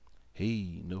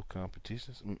Hey, no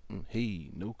competitions.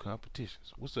 Hey, no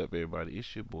competitions. What's up, everybody?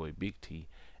 It's your boy Big T,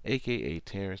 aka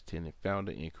Terrence Tennant,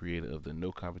 founder and creator of the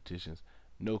No Competitions,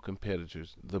 No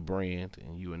Competitors, the brand,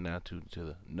 and you are now tuned to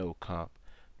the No Comp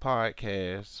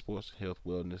podcast, sports, health,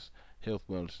 wellness,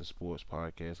 and sports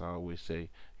podcast. I always say,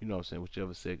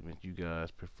 whichever segment you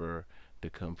guys prefer to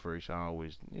come first. I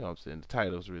always, the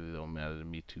titles really don't matter to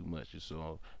me too much,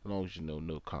 so as long as you know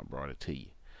No Comp brought it to you.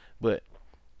 But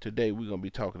today we're gonna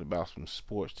be talking about some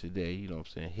sports today.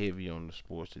 Heavy on the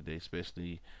sports today,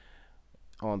 especially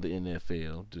on the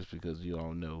NFL, just because you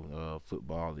all know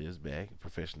football is back,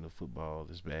 professional football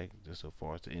is back. Just so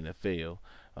far as the NFL,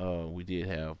 we did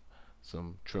have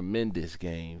some tremendous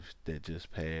games that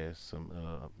just passed, some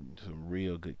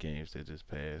real good games that just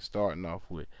passed. Starting off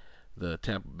with the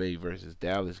Tampa Bay versus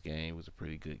Dallas game was a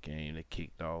pretty good game that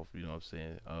kicked off.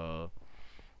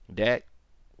 Dak,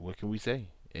 what can we say?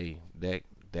 Hey,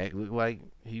 Dak looked like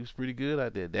he was pretty good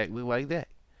out there. Dak looked like that.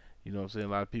 A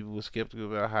lot of people were skeptical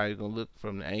about how he's gonna look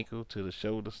from the ankle to the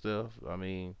shoulder stuff.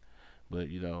 But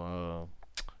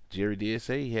Jerry did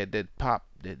say he had that pop,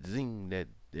 that zing, that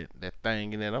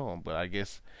thing in that arm. But I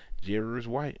guess Jerry was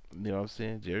right.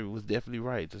 Jerry was definitely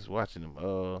right. Just watching him.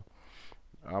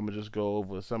 I'm gonna just go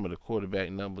over some of the quarterback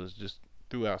numbers just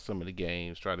throughout some of the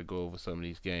games. Try to go over some of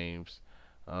these games.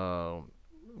 Um,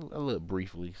 a little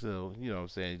briefly. So,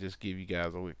 just give you guys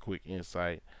a little quick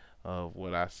insight of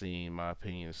what I seen, my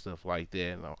opinion, and stuff like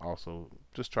that. And I'll also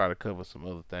just try to cover some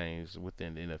other things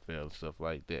within the NFL and stuff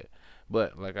like that.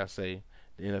 But like I say,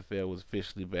 the NFL was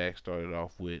officially back. Started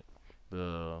off with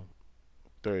the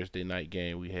Thursday night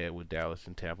game we had with Dallas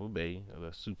and Tampa Bay,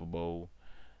 the Super Bowl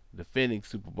defending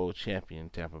Super Bowl champion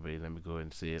Tampa Bay. Let me go ahead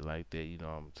and say it like that.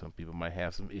 Some people might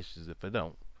have some issues if I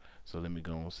don't. So let me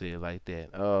go and say it like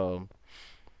that.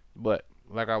 But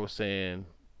like I was saying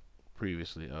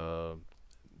previously,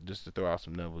 just to throw out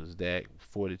some numbers, Dak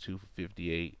 42 for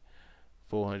 58,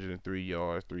 403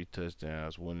 yards, three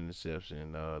touchdowns, one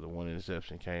interception. The one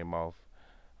interception came off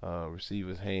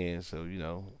receiver's hands, so at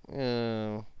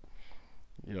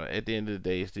the end of the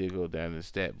day, it still goes down in the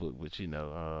stat book. But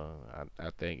I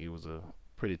think it was a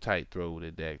pretty tight throw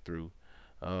that Dak threw.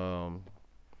 Um,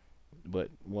 but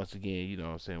once again,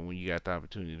 when you got the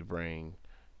opportunity to bring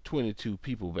 22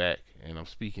 people back, and I'm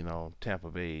speaking on Tampa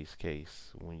Bay's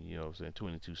case, when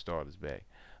 22 starters back.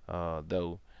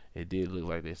 Though it did look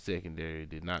like their secondary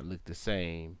did not look the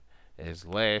same as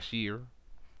last year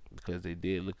because they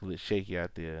did look a little shaky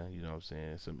out there.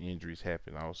 Some injuries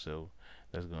happened also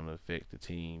that's going to affect the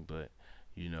team, but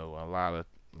a lot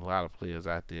of players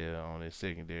out there on their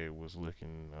secondary was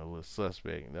looking a little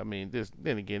suspect. I mean, this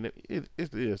then again, it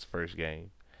is first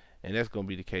game, and that's going to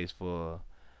be the case for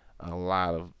a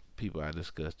lot of people I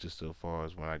discuss just so far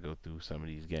as when I go through some of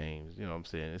these games.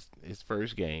 It's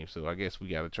first game, so I guess we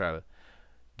got to try to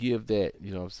give that,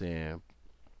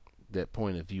 that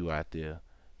point of view out there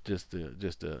just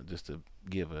to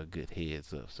give a good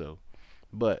heads up. So,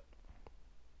 but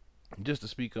just to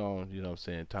speak on,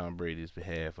 Tom Brady's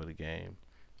behalf of the game.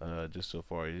 Just so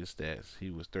far as his stats, he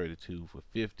was 32 for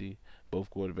 50. Both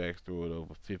quarterbacks threw it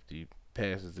over 50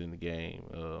 passes in the game.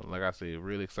 Like I said, a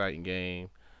really exciting game.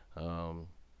 Um,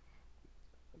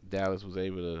 Dallas was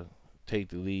able to take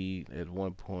the lead at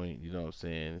one point.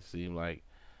 It seemed like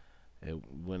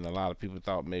when a lot of people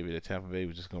thought maybe that Tampa Bay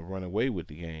was just going to run away with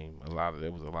the game,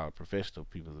 there was a lot of professional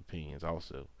people's opinions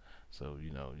also. So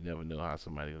you never know how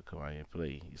somebody will come out here and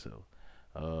play. So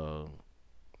uh,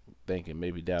 thinking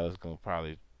maybe Dallas going to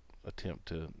probably attempt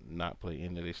to not play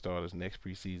any of their starters next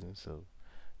preseason. So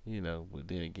but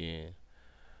then again,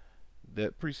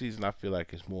 that preseason I feel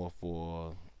like it's more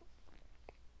for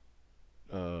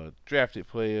drafted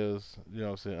players,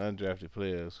 undrafted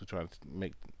players who try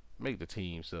to make the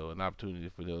team. So an opportunity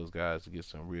for those guys to get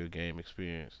some real game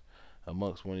experience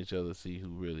amongst one each other, see who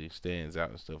really stands out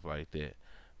and stuff like that.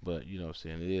 But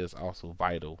it is also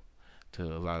vital to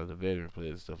a lot of the veteran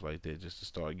players and stuff like that just to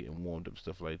start getting warmed up,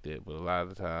 stuff like that. But a lot of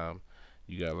the time,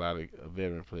 you got a lot of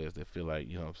veteran players that feel like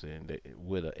that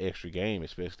with an extra game,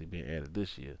 especially being added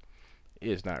this year,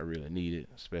 it's not really needed.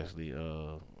 Especially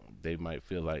they might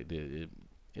feel like that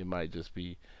it might just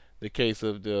be the case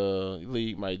of the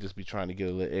league might just be trying to get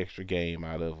a little extra game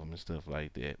out of them and stuff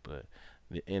like that. But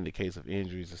in the case of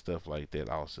injuries and stuff like that,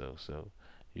 also, so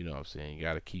you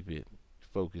got to keep it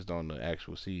focused on the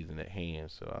actual season at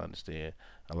hand. So I understand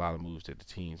a lot of moves that the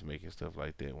teams make and stuff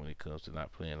like that when it comes to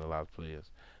not playing a lot of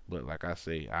players. But like I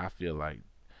say, I feel like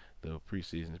the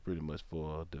preseason is pretty much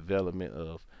for development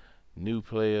of new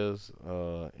players,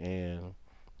 and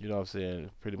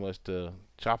pretty much the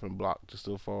chopping block just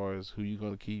so far as who you're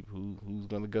gonna keep, who's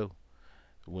gonna go.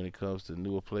 when it comes to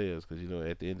newer players, because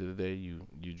at the end of the day, you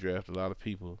draft a lot of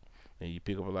people, and you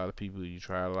pick up a lot of people, you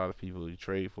try a lot of people, you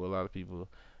trade for a lot of people,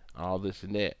 all this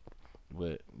and that.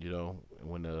 But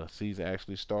when the season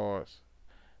actually starts,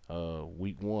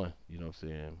 week one, what I'm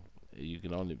saying, you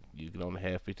can only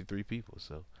have 53 people,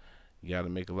 so you got to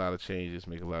make a lot of changes,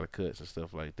 make a lot of cuts and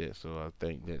stuff like that. So I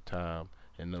think that time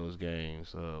in those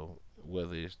games,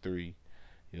 whether it's three,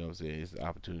 what I'm saying, it's the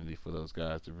opportunity for those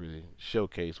guys to really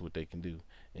showcase what they can do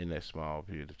in that small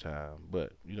period of time.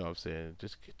 But what I'm saying,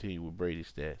 just continue with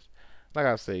Brady's stats. Like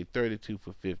I say, 32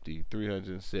 for 50,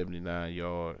 379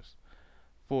 yards,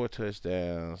 four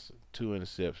touchdowns, two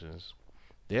interceptions.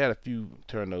 They had a few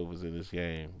turnovers in this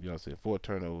game. You know what I'm saying? Four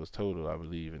turnovers total, I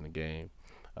believe, in the game,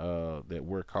 that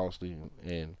were costly.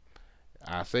 And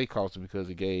I say costly because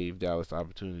it gave Dallas the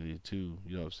opportunity to,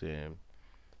 what I'm saying,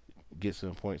 get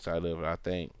some points out of it. I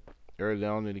think early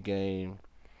on in the game,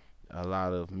 a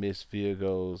lot of missed field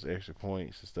goals, extra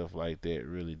points, and stuff like that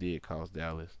really did cost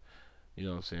Dallas. You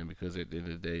know what I'm saying? Because at the end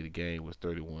of the day, the game was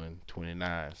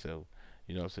 31-29. So,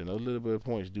 what I'm saying? Those little bit of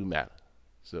points do matter.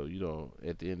 So,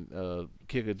 at the end,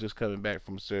 kicker just coming back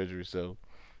from surgery. So,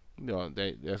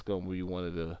 that's going to be one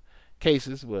of the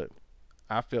cases. But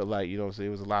I felt like, what I'm saying,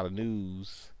 it was a lot of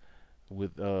news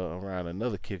with around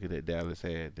another kicker that Dallas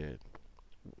had, that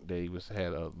they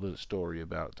had a little story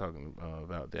about, talking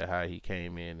about that, how he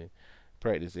came in and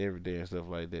practiced every day and stuff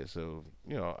like that. So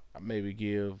maybe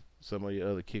give some of your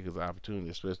other kickers an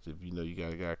opportunity, especially if you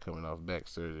got a guy coming off back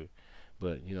surgery.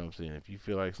 But what I'm saying, if you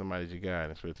feel like somebody's your guy,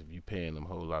 and especially if you paying them a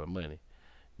whole lot of money,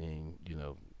 then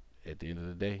at the end of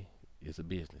the day, it's a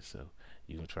business. So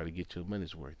you're gonna try to get your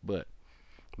money's worth. But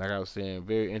like I was saying,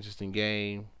 very interesting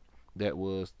game. That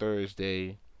was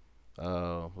Thursday.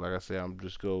 Like I said, I'm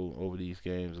just go over these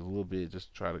games a little bit,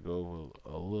 just try to go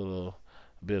over a little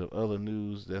bit of other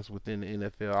news that's within the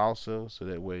NFL also, so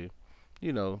that way,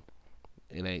 you know,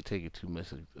 it ain't taking too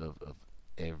much of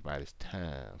everybody's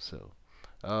time. So,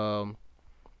 um,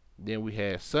 then we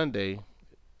had Sunday,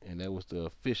 and that was the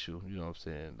official, what I'm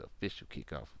saying, the official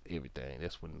kickoff of everything.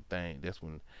 That's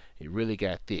when it really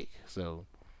got thick. So,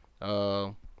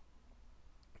 um,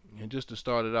 and just to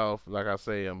start it off, like I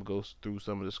say, I'm gonna go through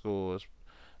some of the scores,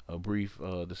 a brief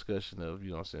discussion of,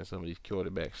 what I'm saying, some of these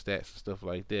quarterback stats and stuff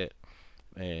like that.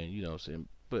 And, what I'm saying,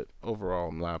 but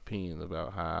overall, my opinion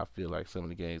about how I feel like some of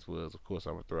the games was, of course,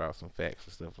 I'm going to throw out some facts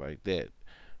and stuff like that.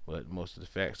 But most of the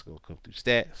facts are going to come through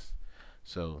stats.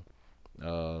 So,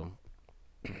 um,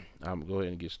 I'm going to go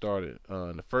ahead and get started.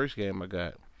 The first game I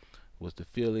got was the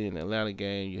Philly and Atlanta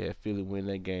game. You had Philly win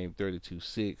that game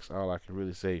 32-6. All I can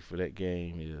really say for that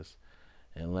game is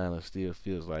Atlanta still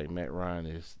feels like Matt Ryan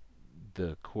is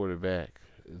the quarterback,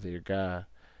 their guy,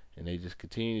 and they just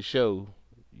continue to show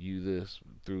you this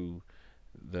through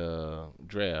the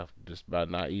draft, just by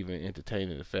not even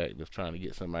entertaining the fact of trying to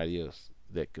get somebody else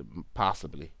that could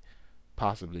possibly,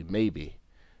 maybe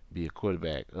be a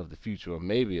quarterback of the future, or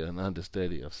maybe an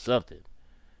understudy of something.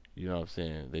 You know what I'm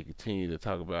saying? They continue to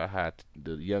talk about how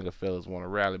the younger fellas want to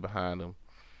rally behind them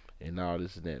and all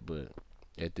this and that, but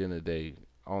at the end of the day,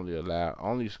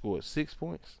 only scored 6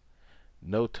 points.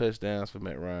 No touchdowns for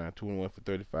Matt Ryan. 21 for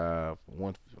 35,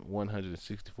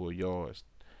 164 yards.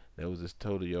 That was his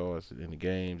total yards in the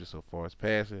game, just so far as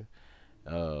passing.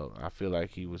 I feel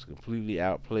like he was completely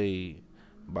outplayed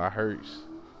by Hurts.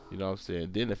 You know what I'm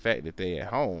saying? Then the fact that they at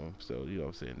home, so you know what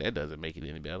I'm saying, that doesn't make it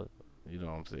any better. You know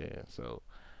what I'm saying? So,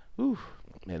 whew,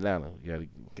 Atlanta,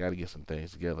 gotta get some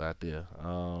things together out there.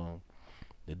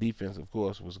 The defense, of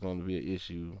course, was going to be an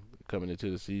issue coming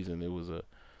into the season. It was a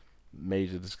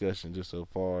major discussion just so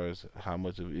far as how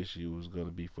much of an issue it was going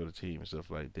to be for the team and stuff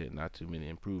like that. Not too many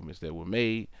improvements that were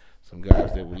made. Some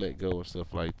guys that were let go and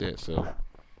stuff like that. So,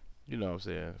 you know what I'm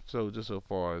saying? So, just so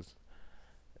far as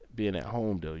being at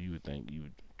home, though, you would think you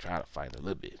would try to fight a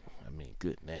little bit. I mean,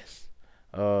 goodness.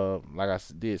 Like I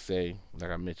did say,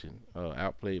 like I mentioned,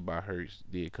 outplayed by Hurts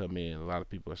did come in. A lot of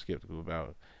people are skeptical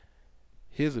about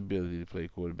his ability to play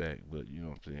quarterback, but you know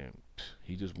what I'm saying?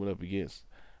 He just went up against,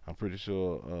 I'm pretty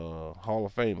sure, Hall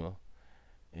of Famer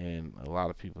in a lot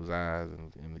of people's eyes,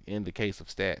 and in the case of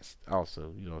stats,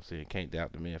 also, you know what I'm saying? Can't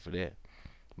doubt the man for that.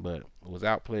 But was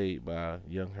outplayed by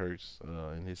young Hurts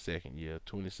in his second year,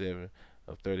 27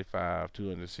 of 35,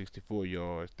 264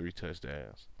 yards, three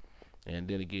touchdowns. And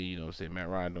then again, you know what I'm saying? Matt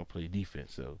Ryan don't play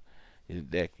defense, so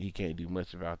that he can't do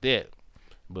much about that.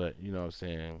 But you know what I'm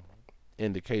saying?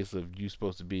 In the case of you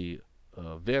supposed to be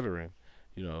a veteran,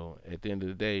 at the end of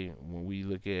the day, when we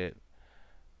look at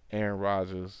Aaron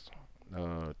Rodgers,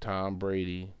 Tom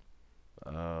Brady,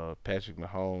 Patrick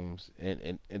Mahomes,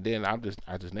 and then I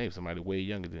just named somebody way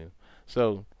younger than him.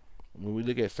 So when we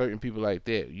look at certain people like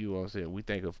that, you know what I'm saying, we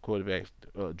think of quarterbacks,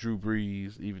 Drew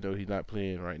Brees, even though he's not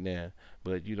playing right now.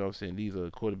 But you know what I'm saying, these are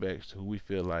quarterbacks who we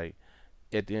feel like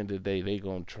at the end of the day they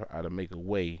gonna try to make a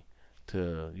way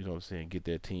to, you know what I'm saying, get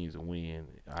their teams a win.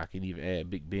 I can even add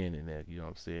Big Ben in that, you know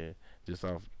what I'm saying, just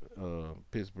off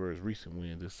Pittsburgh's recent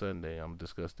win this Sunday. I'm gonna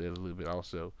discuss that a little bit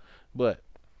also. But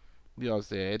you know what I'm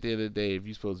saying, at the end of the day, if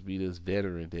you're supposed to be this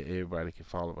veteran that everybody can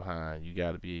follow behind, you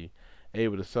got to be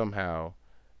able to somehow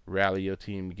rally your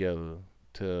team together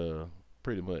to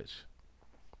pretty much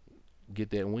get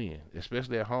that win,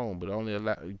 especially at home. But only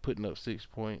allow, putting up 6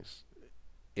 points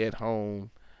at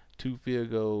home, two field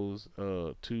goals,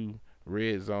 two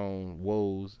red zone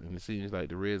woes, and it seems like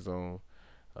the red zone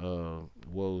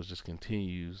woes just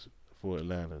continues for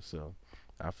Atlanta. So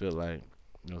I feel like,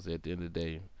 you know, at the end of the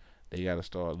day, they got to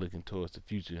start looking towards the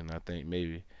future, and I think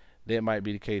maybe that might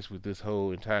be the case with this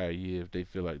whole entire year if they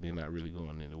feel like they're not really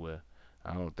going anywhere.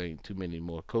 I don't think too many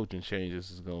more coaching changes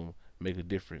is gonna make a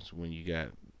difference when you got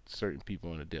certain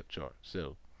people on the depth chart.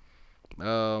 So,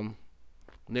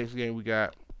 next game we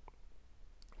got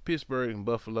Pittsburgh and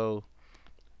Buffalo.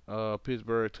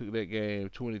 Pittsburgh took that game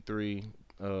 23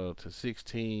 to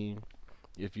 16.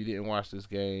 If you didn't watch this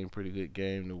game, pretty good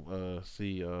game to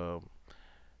see.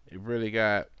 It really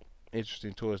got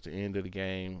interesting towards the end of the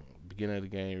game. Beginning of the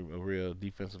game, a real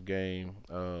defensive game,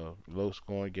 low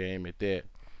scoring game at that.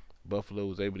 Buffalo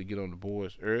was able to get on the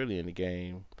boards early in the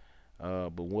game,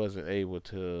 but wasn't able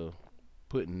to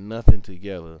put nothing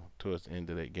together towards the end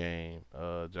of that game.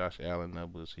 Josh Allen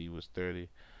numbers, he was 30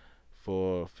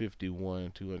 for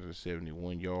 51,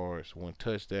 271 yards, one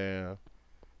touchdown.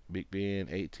 Big Ben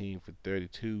 18 for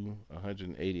 32,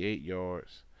 188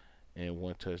 yards, and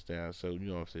one touchdown. So you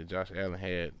know what I'm saying. Josh Allen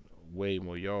had way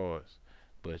more yards,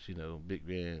 but you know Big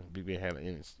Ben had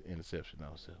an interception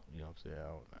also. You know what I'm saying.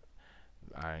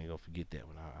 I ain't gonna forget that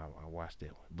one. I watched that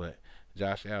one. But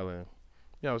Josh Allen,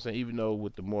 you know what I'm saying. Even though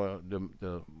with the more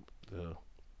the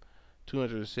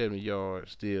 270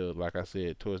 yards, still like I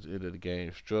said towards the end of the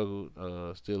game, struggled.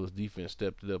 Still his defense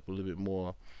stepped it up a little bit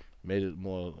more, made it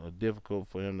more difficult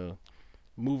for him to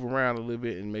move around a little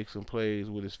bit and make some plays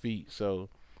with his feet. So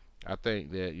I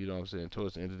think that, you know what I'm saying,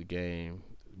 towards the end of the game,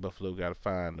 Buffalo got to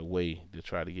find a way to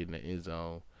try to get in the end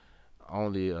zone,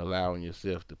 only allowing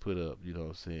yourself to put up, you know what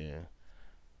I'm saying,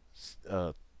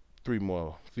 uh, three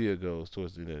more field goals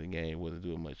towards the end of the game wasn't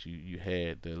doing much. You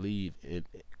had the lead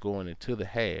going into the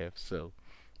half, so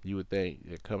you would think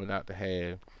that coming out the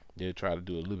half they'd try to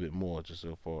do a little bit more just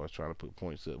so far as trying to put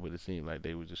points up, but it seemed like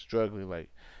they were just struggling. Like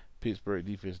Pittsburgh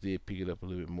defense did pick it up a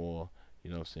little bit more. You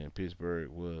know what I'm saying? Pittsburgh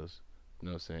was, you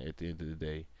know what I'm saying, at the end of the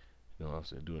day, you know what I'm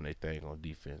saying, doing their thing on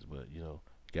defense, but you know,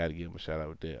 got to give them a shout out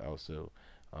with that. Also,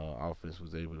 offense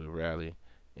was able to rally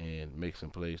and make some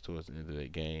plays towards the end of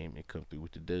that game and come through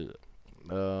with the dub.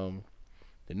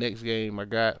 The next game I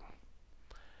got,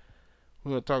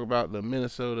 we're gonna talk about the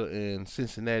Minnesota and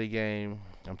Cincinnati game.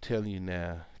 I'm telling you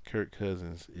now, Kirk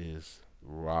Cousins is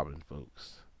robbing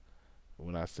folks.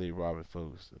 When I say robbing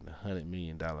folks, the $100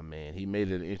 million man. He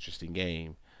made it an interesting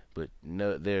game, but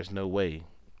no, there's no way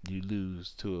you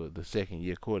lose to the second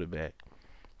year quarterback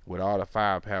with all the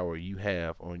firepower you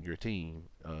have on your team.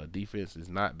 Defense is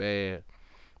not bad.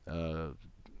 Uh,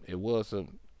 it was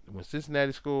some when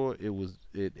Cincinnati scored. It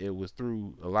was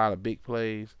through a lot of big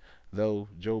plays. Though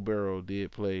Joe Burrow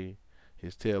did play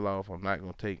his tail off. I'm not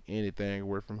gonna take anything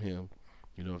away from him.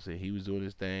 You know what I'm saying? He was doing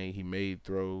his thing. He made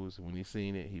throws. When he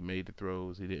seen it, he made the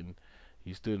throws. He didn't.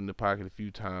 He stood in the pocket a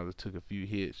few times. Took a few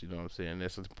hits. You know what I'm saying?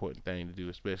 That's an important thing to do,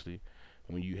 especially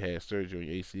when you had surgery on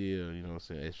your ACL. You know what I'm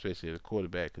saying? Especially as a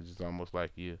quarterback, because it's almost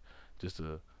like you're just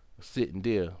sitting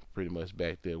there, pretty much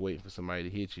back there, waiting for somebody to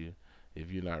hit you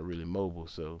if you're not really mobile.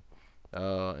 So,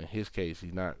 in his case,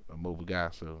 he's not a mobile guy.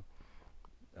 So,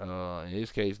 in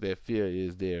his case, that fear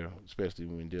is there, especially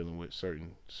when dealing with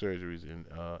certain surgeries, and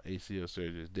ACL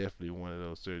surgery is definitely one of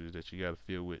those surgeries that you got to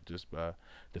deal with just by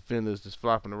defenders just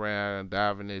flopping around,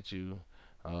 diving at you.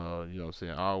 You know what I'm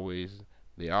saying?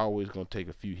 They always gonna take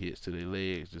a few hits to their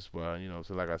legs just by, you know.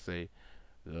 So like I say,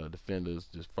 defenders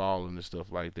just falling and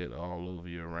stuff like that all over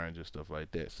you, around you, stuff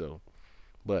like that. So,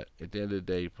 but at the end of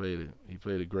the day, he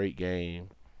played a great game.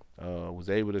 Was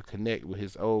able to connect with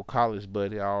his old college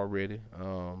buddy already,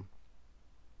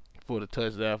 for the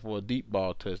touchdown, for a deep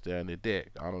ball touchdown at that.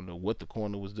 I don't know what the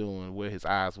corner was doing, where his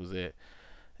eyes was at.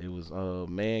 It was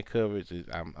man coverage.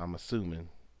 I'm assuming,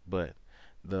 but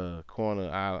the corner,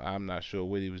 I'm not sure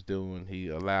what he was doing. He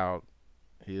allowed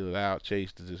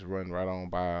Chase to just run right on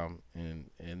by him,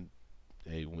 and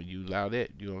hey, when you allow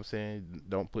that, you know what I'm saying,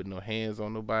 don't put no hands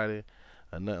on nobody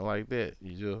or nothing like that.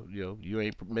 You just, you know, you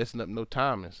ain't messing up no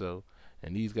timing. So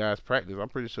And these guys practice. I'm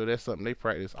pretty sure that's something they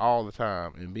practice all the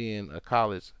time. And being a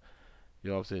college,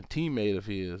 teammate of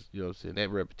his, that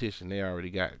repetition, they already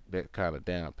got that kind of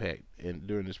down packed. And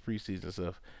during this preseason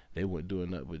stuff, they weren't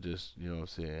doing nothing but just,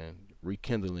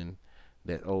 rekindling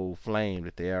that old flame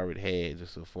that they already had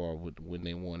just so far with when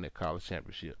they won that college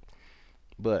championship.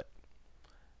 But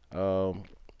um,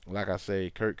 like I say,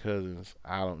 Kirk Cousins,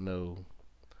 I don't know.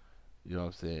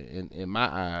 In my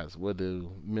eyes, what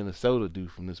do Minnesota do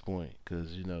from this point?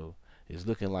 Because it's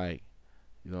looking like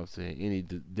any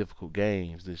difficult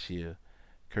games this year,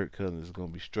 Kirk Cousins is going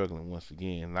to be struggling once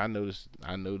again. And I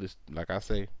noticed, like I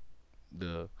say,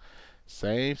 the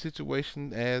same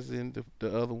situation as in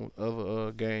the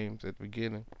other games at the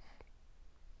beginning.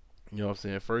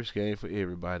 First game for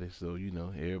everybody, so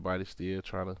everybody's still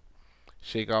trying to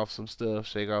shake off some stuff,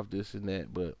 shake off this and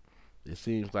that, but it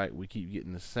seems like we keep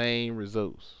getting the same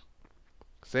results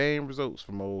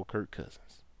from old Kirk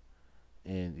Cousins.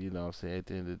 And at the end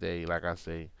of the day, like I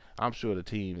say, I'm sure the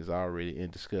team is already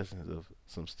in discussions of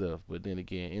some stuff. But then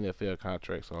again, NFL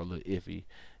contracts are a little iffy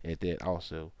at that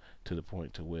also, to the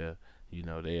point to where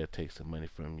they'll take some money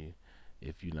from you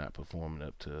if you're not performing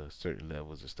up to certain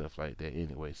levels and stuff like that.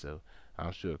 Anyway, so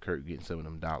I'm sure Kirk getting some of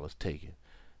them dollars taken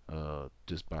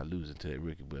just by losing to that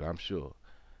rookie. But I'm sure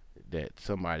that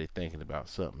somebody thinking about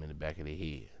something in the back of their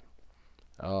head.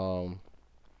 Um,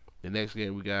 the next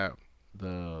game we got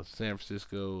the San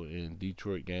Francisco and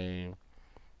Detroit game.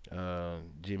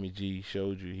 Jimmy G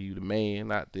showed you he the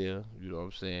man out there. You know what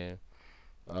I'm saying?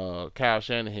 Kyle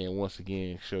Shanahan once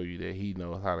again showed you that he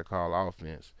knows how to call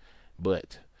offense.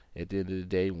 But at the end of the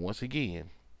day, once again,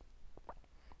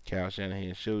 Kyle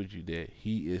Shanahan showed you that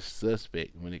he is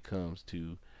suspect when it comes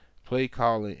to play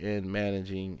calling and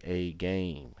managing a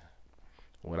game.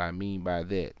 What I mean by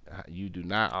that, you do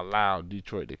not allow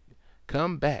Detroit to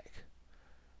come back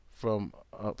from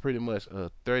pretty much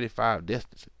a 35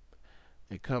 distance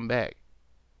and come back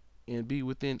and be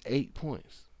within 8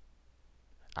 points.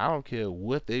 I don't care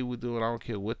what they were doing. I don't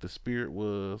care what the spirit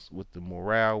was, what the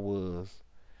morale was.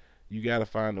 You got to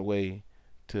find a way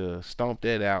to stomp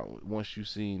that out once you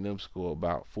seen them score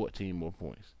about 14 more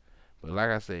points. But like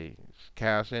I say,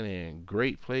 Kyle Shanahan,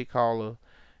 great play caller.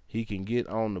 He can get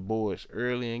on the boards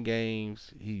early in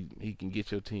games. He can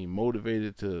get your team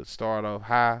motivated to start off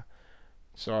high,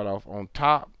 start off on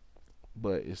top.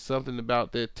 But it's something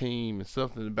about that team and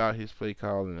something about his play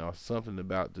calling or something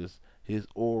about just his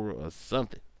aura or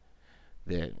something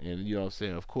that, and you know what I'm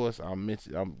saying. Of course, I'm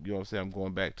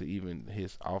going back to even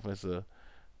his offensive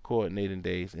coordinating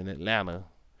days in Atlanta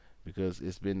because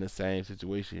it's been the same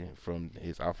situation from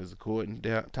his offensive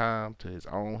coordinating time to his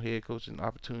own head coaching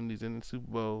opportunities in the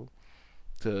Super Bowl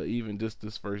to even just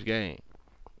this first game.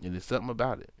 And there's something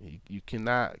about it. You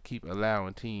cannot keep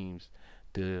allowing teams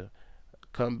to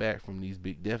come back from these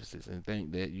big deficits and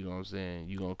think that you're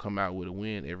gonna come out with a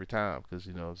win every time because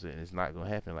it's not gonna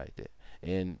happen like that.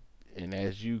 And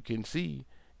as you can see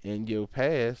in your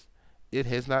past, it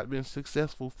has not been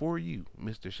successful for you,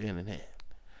 Mr. Shanahan.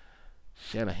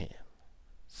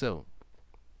 So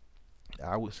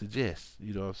I would suggest,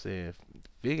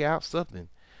 figure out something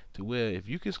to where if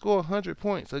you can score 100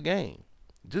 points a game,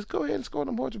 just go ahead and score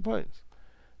them 100 points.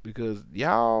 Because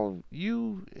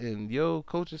you and your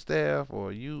coaching staff,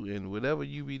 or you and whatever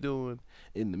you be doing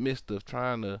in the midst of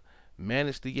trying to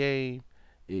manage the game,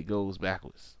 it goes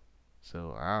backwards.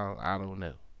 So I don't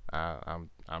know.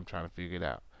 I'm trying to figure it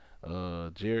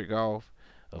out. Jared Goff,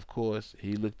 of course,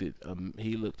 he looked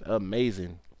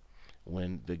amazing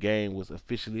when the game was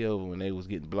officially over, when they was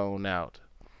getting blown out.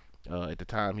 At the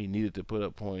time, he needed to put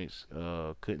up points.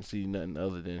 Couldn't see nothing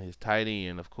other than his tight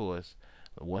end, of course.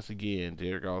 Once again,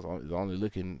 Jared Goff is only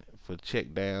looking for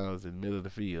check downs in the middle of the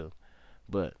field.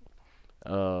 But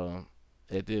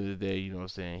at the end of the day,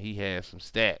 he has some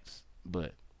stats.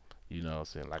 But,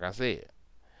 like I said,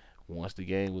 once the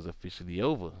game was officially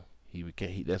over,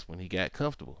 that's when he got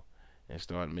comfortable and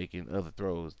started making other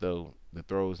throws. Though the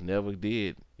throws never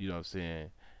did,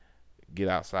 get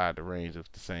outside the range of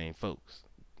the same folks.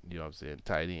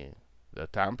 Tight end.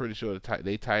 I'm pretty sure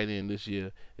they tight end this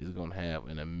year is going to have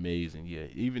an amazing year,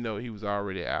 even though he was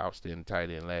already an outstanding tight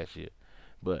end last year.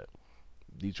 But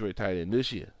Detroit tight end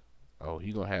this year, oh,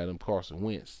 he going to have them Carson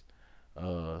Wentz,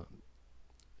 uh,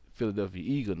 Philadelphia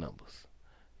Eagle numbers.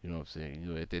 You know what I'm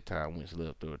saying? At that time, Wentz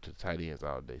loved to throw it to the tight ends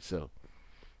all day. So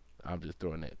I'm just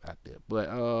throwing that out there. But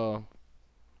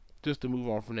just to move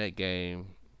on from that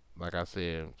game, like I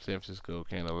said, San Francisco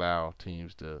can't allow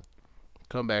teams to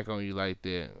come back on you like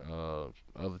that.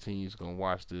 Other teams gonna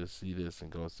watch this, see this,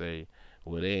 and gonna say,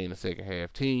 "Well, they ain't a second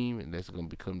half team, and that's gonna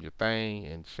become your thing."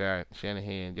 And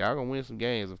Shanahan, y'all gonna win some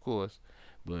games, of course,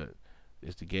 but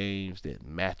It's the games that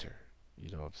matter.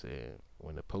 You know what I'm saying?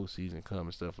 When the postseason comes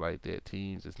and stuff like that,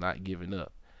 teams is not giving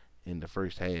up in the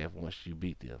first half once you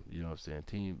beat them. You know what I'm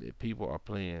saying? People are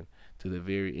playing to the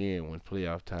very end when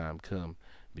playoff time come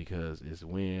because it's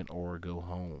win or go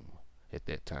home at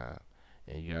that time.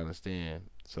 And you gotta understand,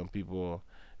 some people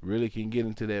really can get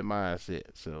into that mindset.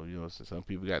 So you know, some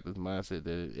people got this mindset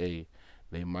that hey,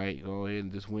 they might go ahead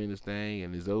and just win this thing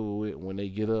and it's over with when they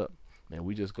get up, and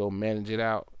we just go manage it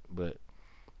out. But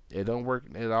it don't work.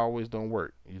 It always don't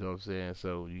work. You know what I'm saying?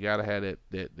 So you gotta have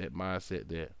that mindset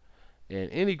there. And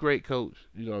any great coach,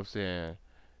 you know what I'm saying,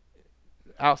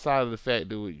 outside of the fact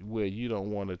that where you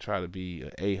don't want to try to be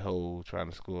an a-hole trying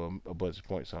to score a bunch of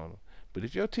points on them. But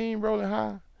if your team rolling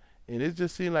high and it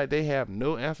just seems like they have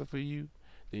no answer for you,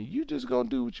 then you just gonna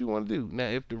do what you want to do. Now,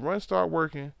 if the run start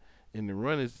working and the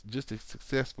run is just as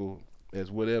successful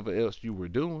as whatever else you were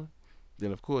doing,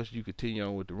 then of course you continue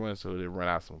on with the run so they run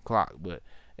out some clock. But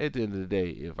at the end of the day,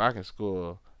 if I can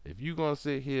score, if you're gonna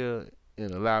sit here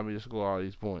and allow me to score all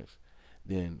these points,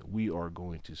 then we are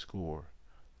going to score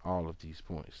all of these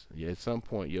points. Yeah, at some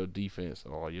point, your defense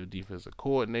or your defensive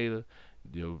coordinator,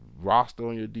 your roster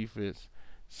on your defense,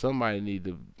 somebody need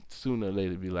to sooner or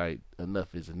later be like,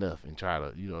 enough is enough, and try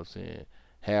to, you know what I'm saying,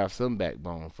 have some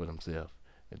backbone for themselves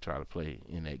and try to play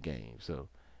in that game. So,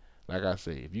 like I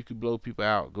say, if you could blow people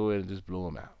out, go ahead and just blow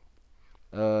them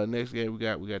out. Next game we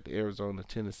got the Arizona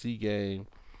Tennessee game.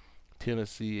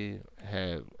 Tennessee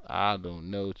had, I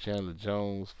don't know, Chandler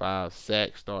Jones 5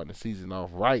 sacks starting the season off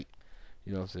right.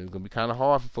 You know what I'm saying? It's gonna be kind of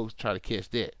hard for folks to try to catch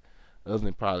that. Other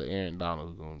than probably Aaron Donald,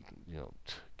 who's gonna,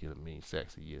 get a mean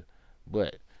sacks a year.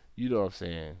 But you know what I'm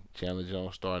saying? Chandler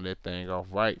Jones starting that thing off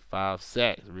right, 5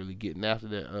 sacks, really getting after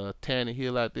that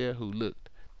Tannehill out there who looked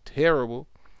terrible.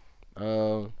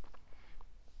 Uh,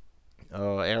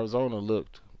 Arizona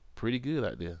looked pretty good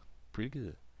out there, pretty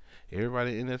good.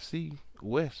 Everybody in NFC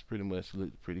West pretty much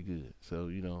looked pretty good. So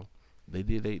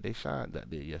they shined out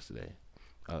there yesterday,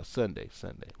 Sunday.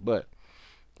 But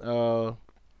uh,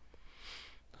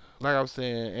 like I was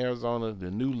saying, Arizona,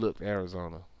 the new look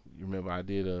Arizona. You remember I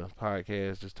did a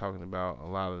podcast just talking about a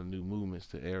lot of the new movements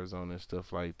to Arizona and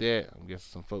stuff like that. I'm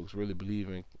guessing some folks really believe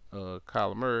in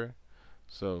Kyler Murray.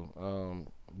 So,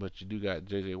 but you do got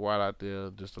J.J. Watt out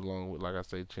there, just along with, like I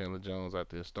say, Chandler Jones out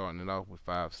there starting it off with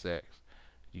 5 sacks.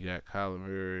 You got Kyler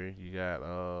Murray. You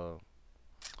got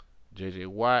J.J.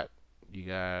 Watt. You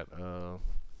got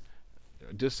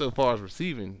just so far as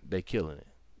receiving, they killing it.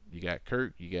 You got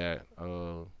Kirk. You got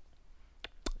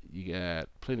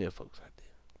plenty of folks out there.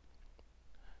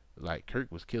 Like Kirk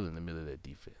was killing the middle of that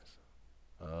defense.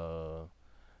 Uh,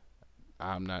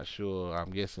 I'm not sure.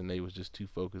 I'm guessing they was just too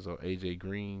focused on AJ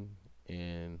Green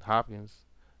and Hopkins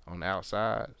on the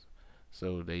outsides.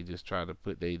 So they just try to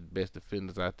put their best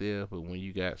defenders out there. But when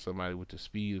you got somebody with the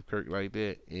speed of Kirk like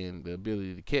that and the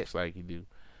ability to catch like he do,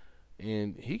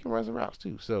 and he can run some routes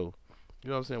too. So you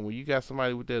know what I'm saying? When you got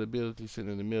somebody with that ability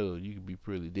sitting in the middle, you can be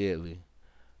pretty deadly.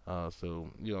 So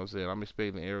you know what I'm saying? I'm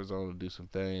expecting Arizona to do some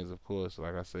things. Of course,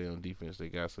 like I say on defense, they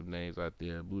got some names out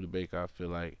there. Buda Baker, I feel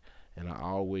like, and I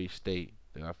always state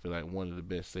that I feel like one of the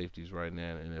best safeties right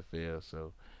now in the NFL.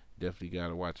 So definitely got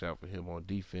to watch out for him on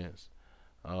defense.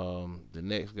 The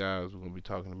next guys we're gonna be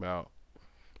talking about,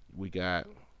 we got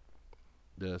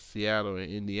the Seattle and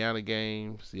Indiana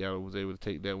game. Seattle was able to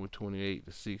take that one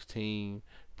 28-16.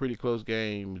 Pretty close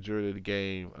game. Majority of the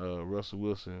game, Russell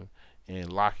Wilson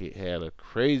and Lockett had a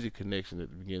crazy connection at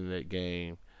the beginning of that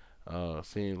game.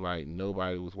 Seemed like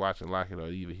nobody was watching Lockett, or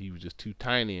either he was just too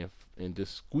tiny and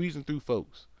just squeezing through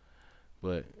folks.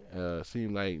 But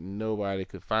seemed like nobody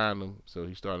could find him, so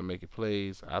he started making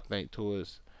plays. I think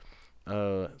towards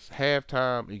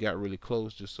halftime, it got really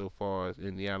close just so far as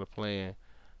Indiana playing.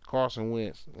 Carson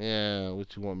Wentz, yeah,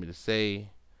 what you want me to say?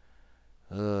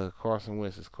 Carson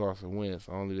Wentz is Carson Wentz.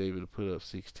 Only able to put up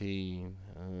 16.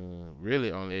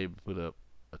 Really only able to put up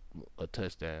a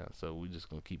touchdown. So we're just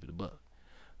gonna keep it a buck.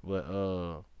 But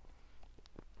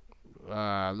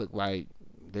look like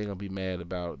they're gonna be mad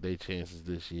about their chances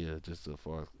this year, just so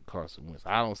far as Carson Wentz.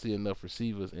 I don't see enough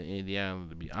receivers in Indiana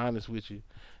to be honest with you.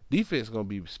 Defense gonna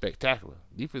be spectacular.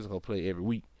 Defense gonna play every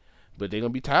week, but they're gonna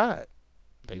be tired.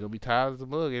 They're gonna be tired as a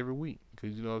mug every week,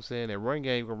 because you know what I'm saying. That run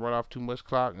game gonna run off too much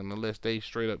clock, and unless they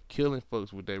straight up killing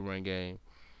folks with that run game,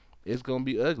 it's gonna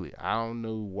be ugly. I don't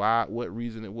know what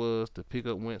reason it was to pick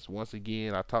up Wentz once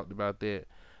again. I talked about that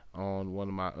on one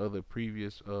of my other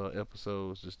previous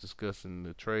episodes, just discussing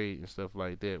the trade and stuff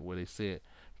like that, where they sent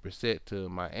Brissett to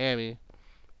Miami,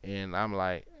 and I'm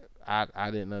like, I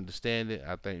didn't understand it.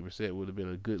 I think Brissett would have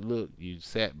been a good look. You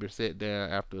sat Brissett down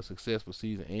after a successful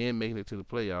season and making it to the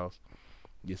playoffs,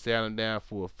 You sat him down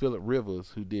for Phillip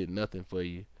Rivers, who did nothing for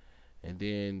you, and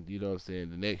then you know what I'm saying.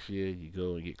 The next year you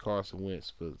go and get Carson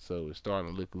Wentz. So it's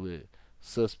starting to look a little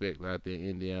suspect out there in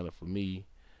Indiana for me.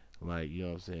 Like you know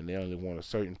what I'm saying. They only want a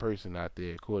certain person out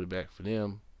there, quarterback for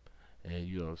them. And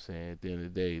you know what I'm saying. At the end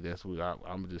of the day, that's what I'm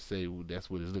gonna just say. That's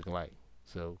what it's looking like.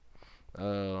 So,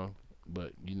 uh,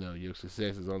 but you know, your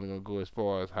success is only gonna go as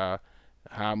far as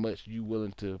how much you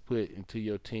willing to put into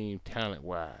your team talent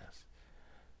wise.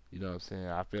 You know what I'm saying?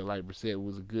 I felt like Brissett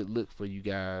was a good look for you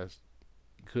guys.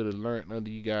 Could have learned under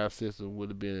you guys' system. Would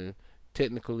have been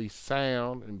technically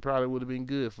sound and probably would have been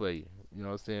good for you. You know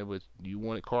what I'm saying? But you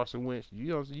wanted Carson Wentz. You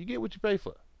know what I'm saying? You get what you pay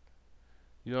for.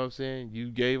 You know what I'm saying? You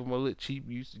gave him a little cheap.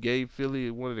 You gave Philly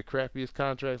one of the crappiest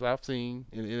contracts I've seen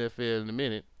in the NFL in a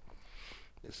minute.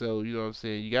 So you know what I'm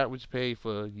saying. You got what you paid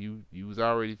for. You was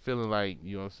already feeling like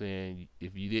you know what I'm saying.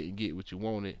 If you didn't get what you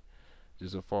wanted,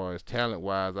 just as far as talent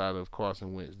wise, out of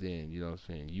Carson Wentz, then you know what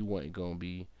I'm saying. You wasn't gonna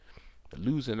be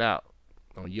losing out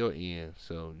on your end.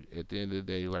 So at the end of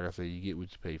the day, like I said, you get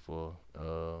what you pay for.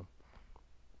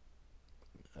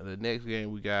 The next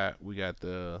game we got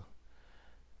the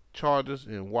Chargers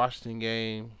and Washington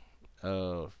game.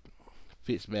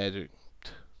 Fitzmagic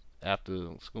after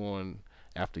scoring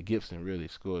after Gibson really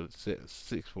scored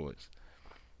 6 points.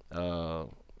 Uh,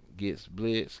 gets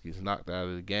blitzed, gets knocked out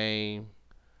of the game.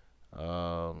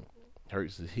 Um,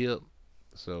 hurts his hip.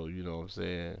 So you know what I'm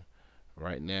saying.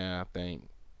 Right now, I think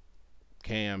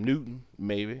Cam Newton,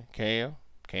 maybe Cam,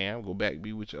 go back and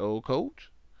be with your old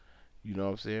coach. You know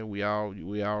what I'm saying? We all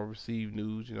received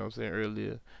news. You know what I'm saying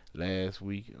earlier last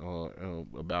week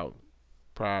about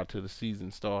prior to the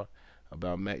season start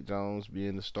about Mac Jones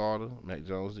being the starter. Mac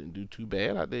Jones didn't do too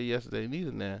bad out there yesterday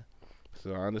neither now.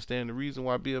 So I understand the reason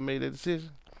why Bill made that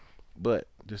decision. But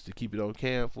just to keep it on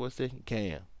Cam for a second,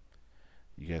 Cam,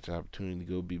 you got your opportunity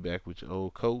to go be back with your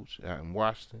old coach out in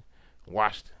Washington.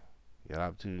 Washington, you got an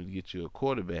opportunity to get you a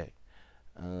quarterback.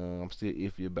 I'm still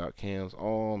iffy about Cam's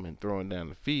arm and throwing down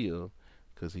the field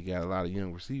because he got a lot of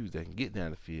young receivers that can get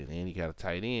down the field, and he got a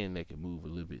tight end that can move a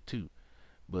little bit too.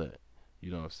 But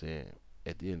you know what I'm saying.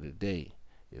 At the end of the day,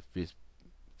 if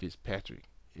Fitzpatrick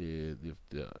is if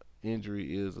the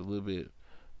injury is a little bit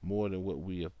more than what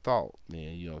we have thought,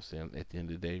 then you know what I'm saying. At the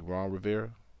end of the day, Ron Rivera,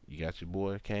 you got your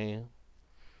boy Cam.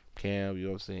 Cam, you know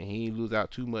what I'm saying. He ain't lose out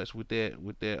too much with that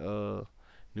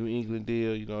New England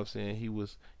deal. You know what I'm saying. He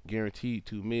was guaranteed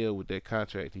 $2 million with that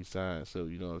contract he signed. So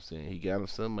you know what I'm saying. He got him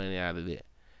some money out of that.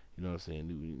 You know what I'm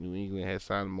saying? New England had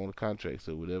signed him on a contract,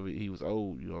 so whatever he was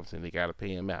owed, you know what I'm saying, they gotta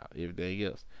pay him out. Everything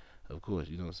else, of course,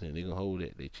 you know what I'm saying, they gonna hold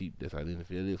that. They cheap. That's how the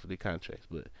NFL is for their contracts.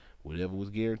 But whatever was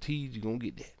guaranteed, you gonna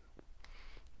get that.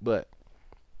 But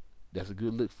that's a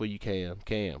good look for you, Cam.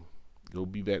 Cam, go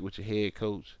be back with your head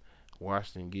coach.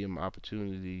 Washington, give him an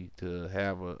opportunity to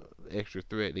have a extra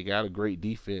threat. They got a great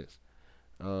defense,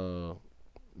 uh,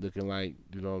 looking like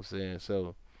you know what I'm saying.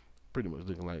 So pretty much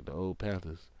looking like the old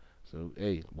Panthers. So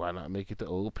hey, why not make it the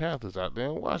old Panthers out there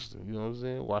in Washington? You know what I'm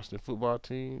saying? Washington football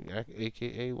team,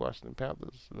 aka Washington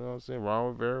Panthers. You know what I'm saying? Ron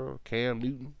Rivera, Cam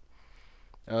Newton.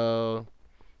 Uh,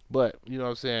 but you know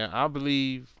what I'm saying? I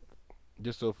believe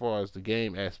just so far as the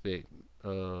game aspect,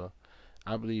 uh,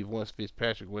 I believe once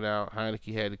Fitzpatrick went out,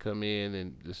 Heineke had to come in,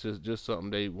 and it's just something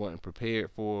they weren't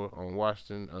prepared for on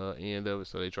Washington end of it.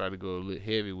 So they tried to go a little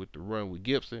heavy with the run with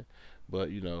Gibson, but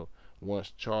you know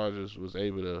once Chargers was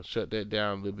able to shut that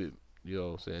down a little bit, you know,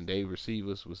 what I'm saying they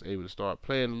receivers was able to start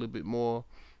playing a little bit more.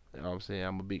 You know what I'm saying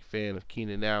I'm a big fan of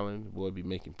Keenan Allen. Boy, be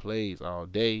making plays all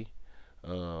day.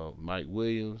 Mike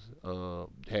Williams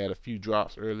had a few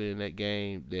drops early in that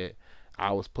game that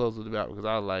I was puzzled about because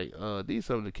I was like, these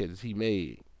some of the catches he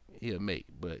made, he'll make.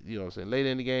 But you know what I'm saying, later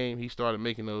in the game he started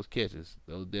making those catches,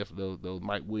 those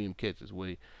Mike Williams catches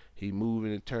where he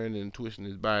moving and turning and twisting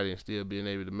his body and still being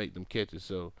able to make them catches.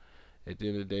 So at the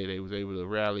end of the day, they was able to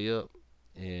rally up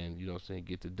and you know what I'm saying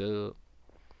get the dub.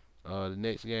 The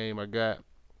next game I got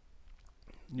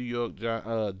New York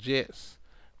Jets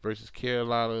versus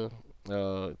Carolina.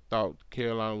 Thought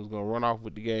Carolina was gonna run off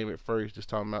with the game at first. Just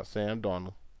talking about Sam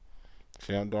Darnold.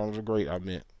 Sam Darnold's a great. I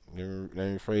meant. Let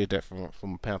me phrase that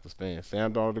from a Panthers fan.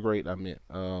 Sam Darnold the great. I meant.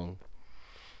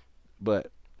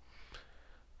 But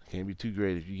can't be too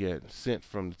great if you get sent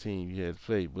from the team you had to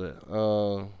play. But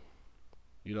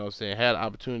you know what I'm saying, had an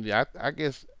opportunity. I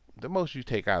guess the most you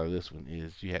take out of this one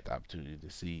is you had the opportunity to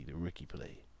see the rookie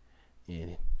play,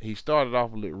 and he started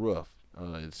off a little rough.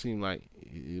 It seemed like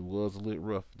it was a little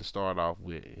rough to start off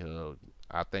with.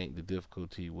 I think the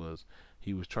difficulty was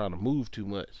he was trying to move too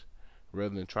much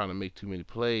rather than trying to make too many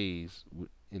plays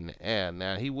in the air.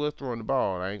 Now he was throwing the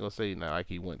ball. I ain't gonna say now like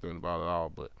he wasn't throwing the ball at all,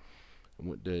 but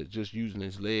with the just using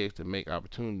his legs to make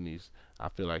opportunities. I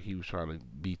feel like he was trying to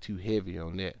be too heavy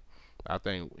on that. I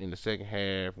think in the second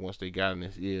half, once they got in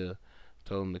his ear,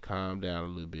 told him to calm down a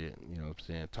little bit. You know what I'm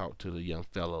saying? Talk to the young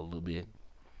fella a little bit.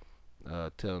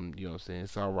 Tell him, you know what I'm saying?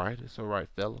 It's all right,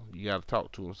 fella. You gotta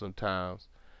talk to him sometimes.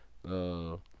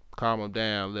 Uh, Calm him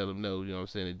down, let him know, you know what I'm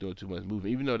saying, they're doing too much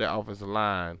movement. Even though that offensive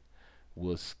line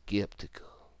was skeptical.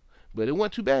 But it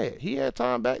wasn't too bad. He had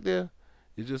time back there.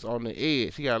 It's just on the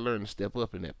edge. He got to learn to step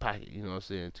up in that pocket. You know what I'm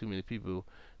saying? Too many people,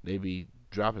 they be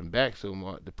dropping back so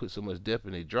much, to put so much depth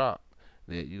in their drop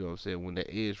that, you know what I'm saying, when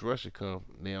that edge rusher come,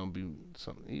 they don't be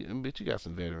something. But you got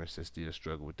some veterans that still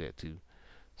struggle with that too.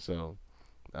 So,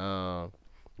 uh,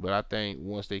 but I think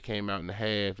once they came out in the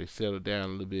half, they settled down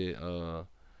a little bit.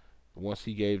 Once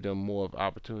he gave them more of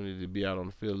opportunity to be out on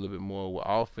the field a little bit more with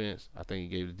offense, I think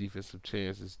he gave the defensive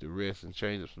chances to rest and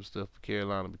change up some stuff for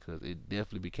Carolina, because it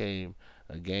definitely became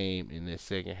a game in that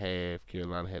second half.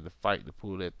 Carolina had to fight to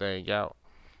pull that thing out,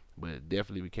 but it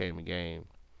definitely became a game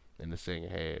in the second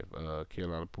half.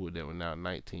 Carolina pulled that one out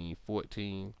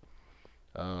 19-14.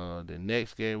 The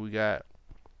next game we got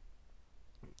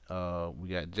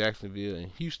Jacksonville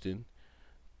and Houston.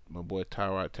 My boy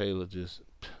Tyrod Taylor just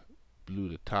blew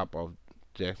the top off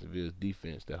Jacksonville's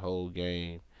defense the whole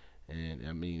game. And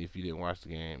I mean, if you didn't watch the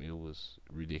game, it was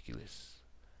ridiculous.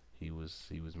 He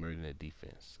was murdering that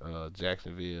defense.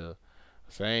 Jacksonville,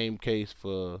 same case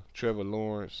for Trevor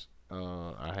Lawrence.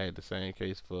 I had the same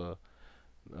case for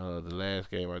the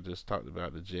last game I just talked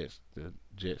about, the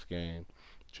Jets game.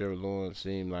 Trevor Lawrence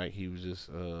seemed like he was just,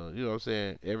 you know what I'm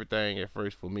saying, everything at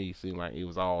first for me seemed like it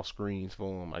was all screens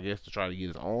for him, I guess, to try to get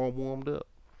his arm warmed up.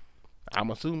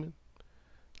 I'm assuming.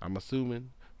 I'm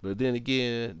assuming. But then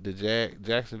again, the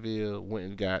Jacksonville went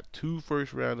and got two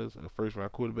first rounders, a first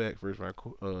round quarterback, first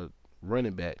round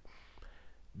running back.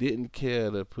 Didn't care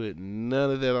to put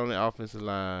none of that on the offensive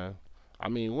line. I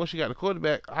mean, once you got the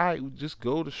quarterback, all right, just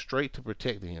go to straight to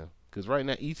protecting him. Because right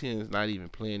now, Etienne is not even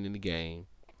playing in the game.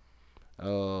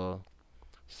 Uh,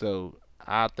 so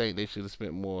I think they should have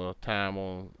spent more time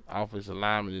on offensive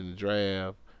linemen in the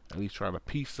draft, at least trying to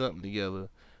piece something together.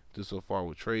 Just so far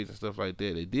with trades and stuff like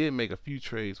that, they did make a few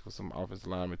trades for some offensive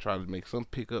linemen, try to make some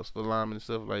pickups for linemen and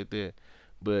stuff like that.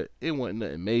 But it wasn't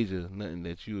nothing major, nothing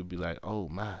that you would be like, oh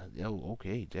my, oh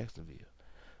okay, Jacksonville.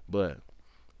 But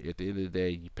at the end of the day,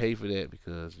 you pay for that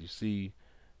because you see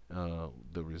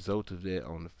the result of that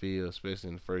on the field, especially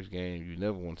in the first game. You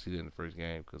never want to see that in the first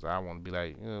game because I want to be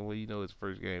like, well, it's the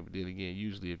first game. But then again,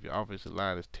 usually if your offensive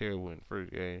line is terrible in the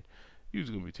first game,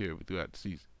 usually gonna be terrible throughout the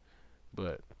season.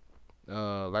 But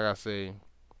like I say,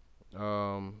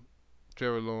 um,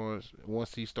 Trevor Lawrence,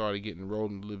 once he started getting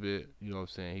rolling a little bit, you know what I'm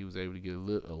saying, he was able to get a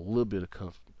little bit of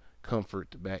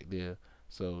comfort back there.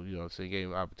 So, you know what I'm saying, gave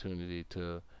him opportunity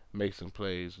to make some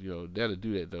plays. That'll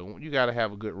do that, though. You got to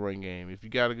have a good run game. If you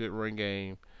got a good run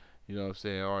game, you know what I'm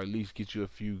saying, or at least get you a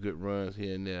few good runs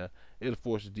here and there, it'll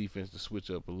force the defense to switch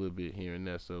up a little bit here and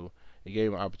there. So, it gave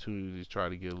him an opportunity to try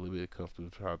to get a little bit comfortable,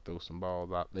 try to throw some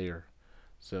balls out there.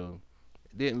 So,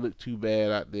 it didn't look too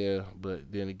bad out there,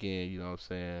 but then again, you know what I'm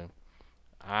saying,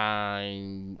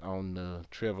 I'm on the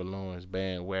Trevor Lawrence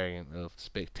bandwagon of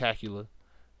spectacular.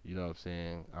 You know what I'm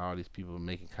saying? All these people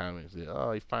making comments that,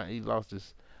 oh, he lost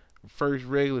his first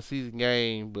regular season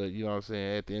game, but you know what I'm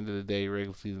saying, at the end of the day,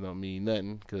 regular season don't mean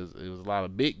nothing because it was a lot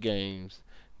of big games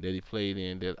that he played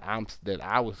in that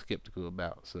I was skeptical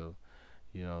about. So,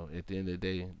 at the end of the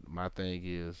day, my thing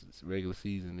is it's regular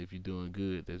season. If you're doing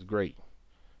good, that's great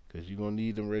because you're gonna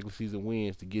need them regular season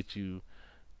wins to get you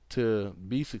to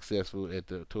be successful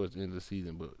towards the end of the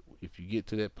season. But if you get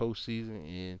to that postseason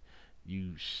and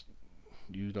you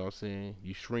you know what I'm saying,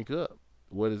 you shrink up,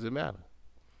 what does it matter?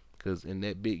 Because in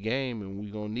that big game, and we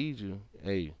gonna need you.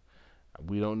 Hey,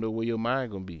 we don't know where your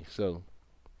mind gonna be. So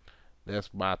that's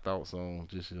my thoughts on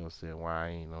just why I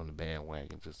ain't on the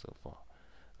bandwagon just so far.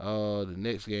 The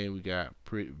next game we got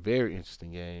very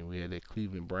interesting game. We had that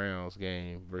Cleveland Browns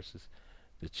game versus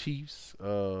the Chiefs.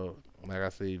 Like I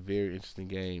say, very interesting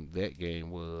game. That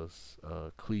game was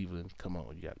Cleveland. Come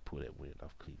on, you got to pull that win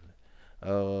off Cleveland.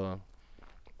 Uh,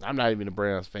 I'm not even a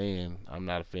Browns fan. I'm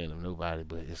not a fan of nobody,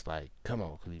 but it's like, come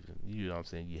on, Cleveland. You know what I'm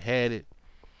saying? You had it.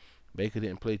 Baker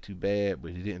didn't play too bad,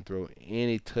 but he didn't throw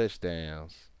any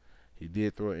touchdowns. He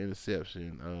did throw an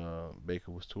interception.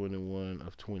 Baker was 21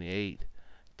 of 28,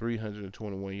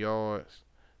 321 yards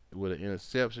with an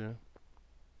interception.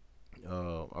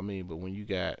 But when you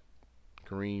got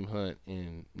Kareem Hunt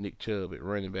and Nick Chubb at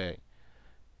running back,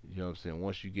 you know what I'm saying?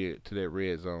 Once you get to that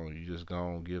red zone, you just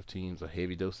gonna give teams a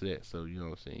heavy dose of that. So, you know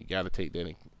what I'm saying? You got to take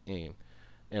that in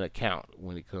account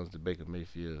when it comes to Baker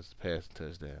Mayfield's passing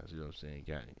touchdowns. You know what I'm saying?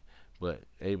 You got but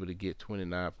able to get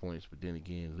 29 points. But then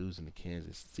again, losing to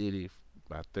Kansas City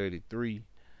by 33.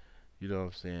 You know what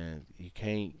I'm saying? You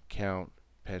can't count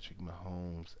Patrick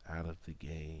Mahomes out of the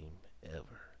game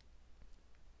ever.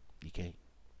 You can't.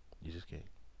 You just can't.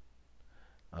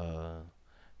 Uh,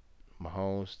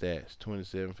 Mahomes stats: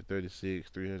 27 for 36,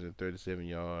 337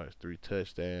 yards, 3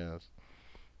 touchdowns.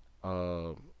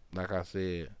 Uh, like I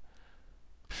said,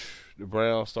 the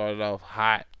Browns started off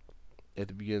hot at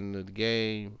the beginning of the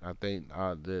game. I think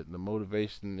the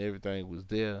motivation and everything was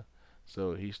there.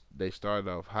 So they started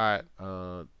off hot.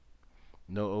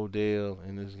 No Odell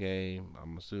in this game.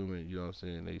 I'm assuming, you know what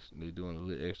I'm saying, they doing a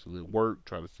little extra little work,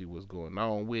 trying to see what's going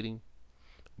on with him.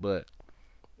 But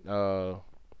uh,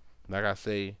 like I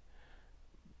say,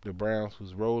 the Browns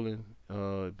was rolling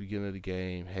beginning of the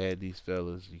game, had these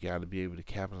fellas. You got to be able to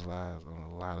capitalize on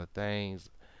a lot of things,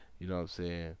 you know what I'm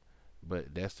saying?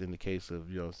 But that's in the case of,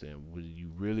 you know what I'm saying, whether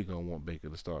you really going to want Baker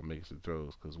to start making some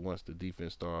throws. Because once the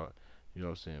defense start, you know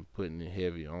what I'm saying, putting it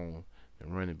heavy on the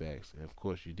running backs. And, of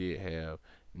course, you did have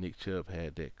Nick Chubb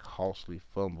had that costly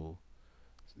fumble,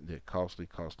 costly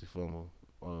fumble.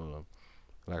 Uh,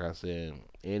 like I said,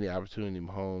 any opportunity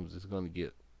Mahomes is going to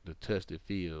get the touch the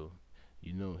field,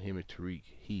 you know him and Tariq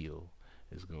Hill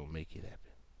is going to make it happen.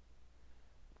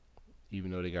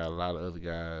 Even though they got a lot of other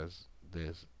guys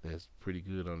that's pretty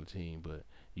good on the team, but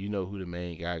you know who the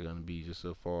main guy going to be just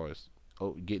so far as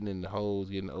getting in the holes,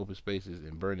 getting in the open spaces,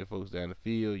 and burning folks down the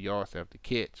field, yards after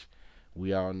catch.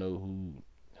 We all know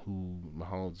who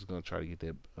Mahomes is going to try to get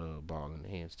that ball in the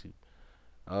hands to.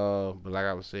 But like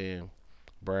I was saying,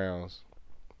 Browns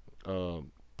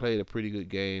played a pretty good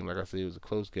game. Like I said, it was a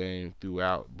close game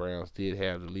throughout. Browns did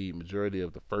have the lead majority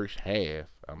of the first half.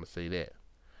 I'm gonna say that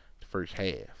the first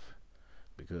half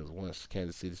because once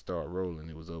Kansas City started rolling,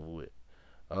 it was over with.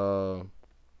 Uh,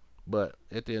 but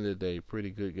at the end of the day,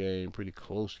 pretty good game, pretty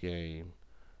close game.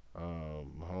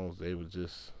 Mahomes was able to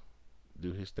just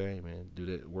do his thing, man. Do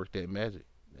that, work that magic,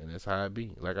 and that's how it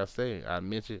be. Like I said, I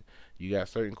mentioned you got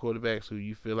certain quarterbacks who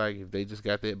you feel like if they just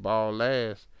got that ball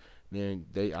last, then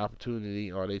their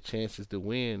opportunity or their chances to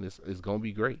win is gonna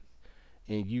be great.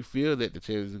 And you feel that the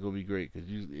chances are gonna be great because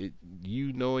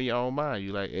you know in your own mind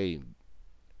you like, hey,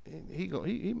 he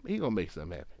gonna make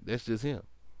something happen. That's just him.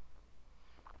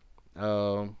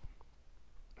 Um,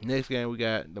 Next game we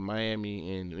got the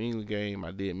Miami and New England game.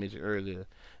 I did mention earlier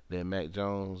that Mac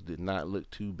Jones did not look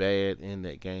too bad in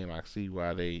that game. I see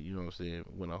why they, you know what I'm saying,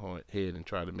 went ahead and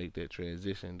tried to make that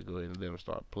transition to go ahead and let him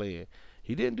start playing.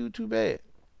 He didn't do too bad.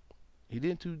 He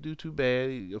didn't do too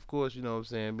bad. Of course, you know what I'm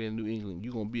saying, being New England,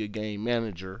 you're going to be a game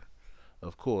manager,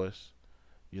 of course.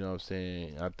 You know what I'm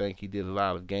saying? I think he did a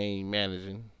lot of game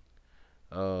managing.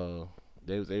 Uh,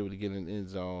 they was able to get in the end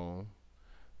zone.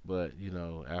 But, you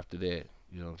know, after that,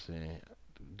 you know what I'm saying,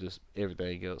 just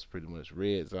everything else pretty much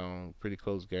red zone, pretty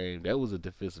close game. That was a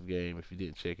defensive game if you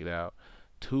didn't check it out.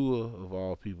 Tua of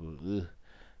all people, ugh,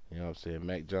 you know what I'm saying,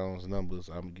 Mac Jones numbers,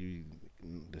 I'm going to give you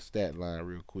the stat line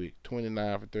real quick.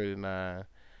 29 for 39,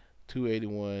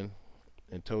 281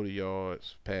 in total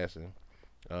yards passing,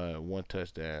 one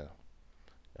touchdown.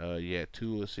 You had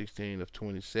Tua 16 of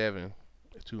 27,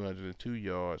 202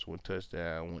 yards, one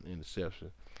touchdown, one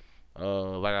interception.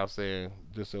 Like I was saying,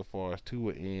 just so far as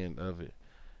to the end of it.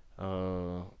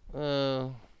 Uh, uh,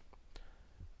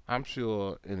 I'm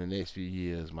sure in the next few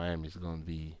years, Miami's going to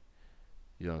be,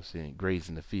 you know what I'm saying,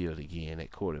 grazing the field again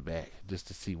at quarterback just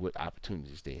to see what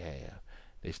opportunities they have.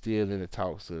 They still in the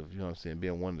talks of, you know what I'm saying,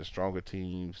 being one of the stronger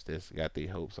teams that's got their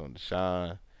hopes on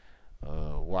Deshaun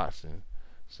Watson.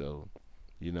 So,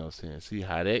 you know what I'm saying, see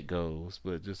how that goes.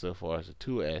 But just so far as the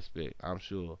two aspect, I'm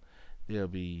sure they'll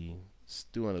be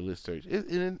doing a list search.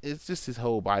 It's just his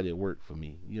whole body of work for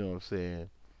me. You know what I'm saying?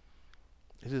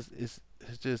 It's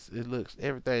just it looks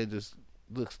everything just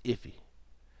looks iffy,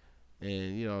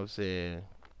 and you know what I'm saying.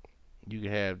 You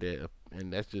can have that,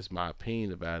 and that's just my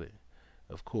opinion about it.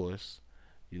 Of course,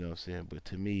 you know what I'm saying. But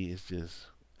to me, it's just,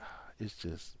 it's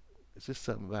just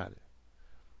something about it.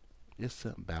 It's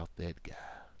something about that guy.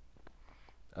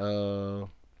 Uh,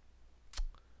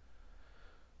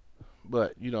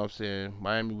 But, you know what I'm saying,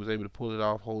 Miami was able to pull it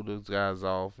off, hold those guys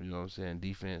off, you know what I'm saying,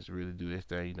 defense really do their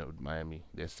thing, you know, Miami,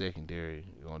 that secondary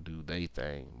gonna do their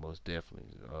thing, most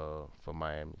definitely, for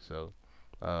Miami. So,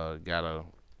 got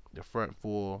the front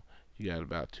four, you got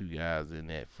about two guys in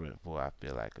that front four I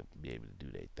feel like could be able to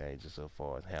do their thing just so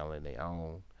far as handling their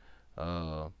own.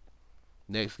 Uh,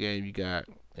 Next game you got,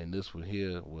 and this one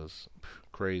here was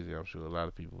crazy, I'm sure a lot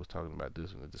of people was talking about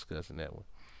this one and discussing that one.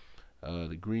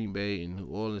 The Green Bay and New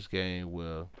Orleans game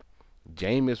where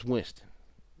Jameis Winston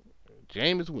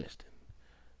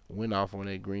went off on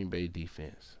that Green Bay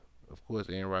defense. of course,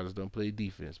 Aaron Rodgers don't play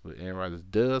defense, but Aaron Rodgers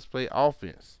does play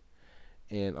offense,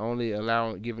 and only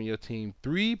allowing giving your team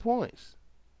 3 points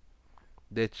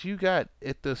that you got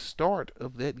at the start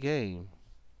of that game,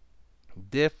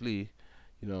 definitely,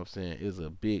 is a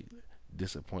big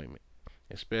disappointment,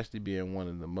 especially being one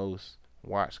of the most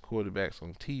watched quarterbacks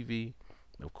on TV.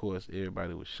 Of course,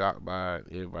 everybody was shocked by it.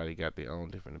 Everybody got their own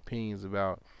different opinions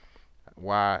about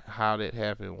how that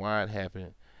happened, why it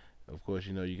happened. Of course,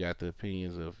 you got the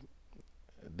opinions of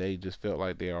they just felt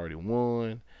like they already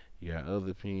won. You got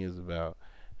other opinions about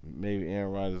maybe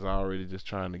Aaron Rodgers already just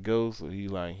trying to go, so he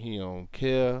don't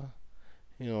care.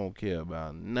 He don't care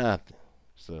about nothing.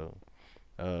 So,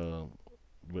 uh,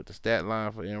 but the stat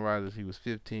line for Aaron Rodgers, he was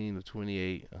 15 of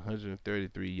 28,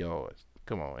 133 yards.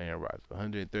 Come on, Aaron Rodgers,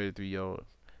 133 yards,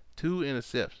 2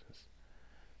 interceptions.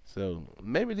 So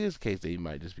maybe this case that he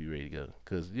might just be ready to go.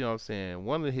 Because, what I'm saying,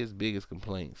 one of his biggest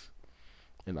complaints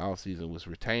in the offseason was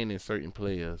retaining certain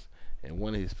players. And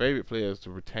one of his favorite players to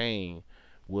retain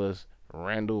was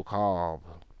Randall Cobb,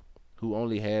 who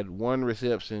only had 1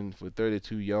 reception for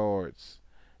 32 yards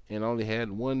and only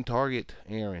had 1 target.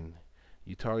 Aaron,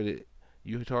 you targeted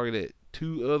you targeted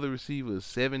 2 other receivers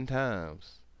 7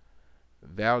 times,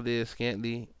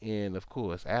 Valdez-Scantling and of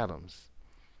course Adams.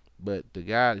 But the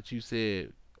guy that you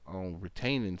said on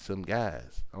retaining some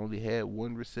guys only had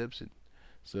 1 reception.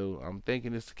 So I'm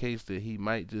thinking it's the case that he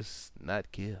might just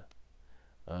not care.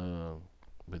 Um,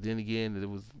 but then again, it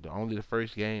was only the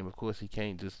first game. Of course, he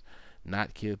can't just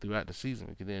not care throughout the season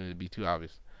because then it'd be too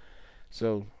obvious.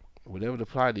 So whatever the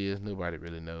plot is, nobody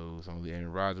really knows. Only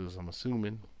Aaron Rodgers, I'm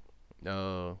assuming.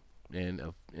 Uh,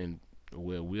 and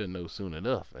well, we'll know soon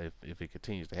enough if it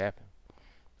continues to happen.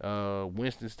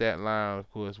 Winston stat line,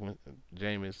 of course,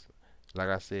 Jameis, like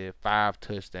I said, 5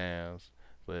 touchdowns,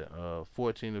 but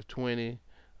 14 of 20,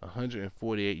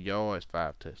 148 yards,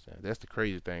 5 touchdowns. That's the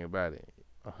crazy thing about it.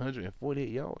 148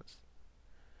 yards,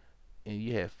 and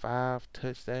you had 5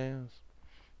 touchdowns.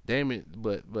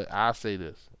 But I'll say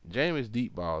this: Jameis'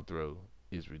 deep ball throw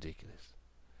is ridiculous.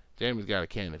 Jameis got a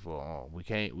cannon for an arm. We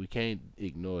can't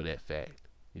ignore that fact.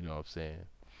 You know what I'm saying?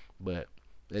 But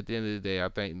at the end of the day, I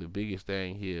think the biggest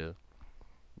thing here,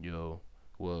 you know,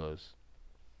 was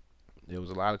there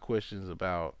was a lot of questions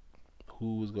about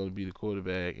who was going to be the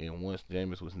quarterback, and once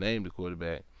Jameis was named the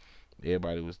quarterback,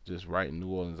 everybody was just writing New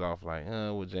Orleans off like,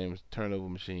 well, Jameis turnover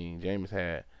machine.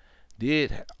 Jameis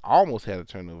almost had a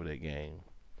turnover that game,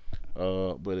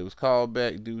 but it was called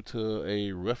back due to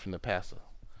a roughing the passer.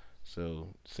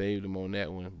 So saved him on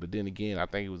that one. But then again, I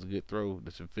think it was a good throw.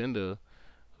 The defender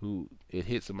who it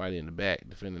hit somebody in the back.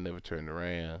 Defender never turned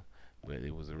around, but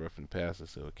it was a roughing passer,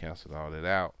 so it canceled all that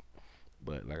out.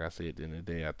 But like I said, at the end of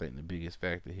the day, I think the biggest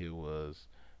factor here was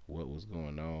what was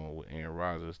going on with Aaron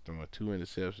Rodgers throwing 2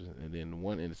 interceptions, and then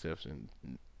 1 interception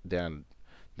down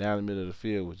down the middle of the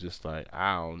field was just like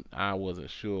I wasn't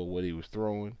sure what he was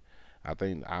throwing. I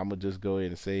think I'm gonna just go ahead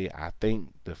and say I think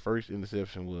the first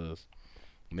interception was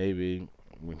maybe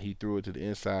when he threw it to the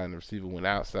inside and the receiver went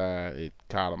outside, it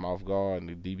caught him off guard and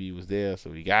the DB was there,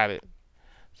 so he got it.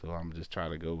 So I'm just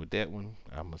trying to go with that one.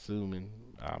 I'm assuming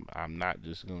I'm not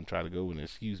just gonna try to go with an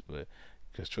excuse, but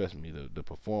because trust me, the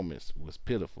performance was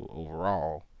pitiful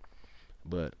overall.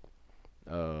 But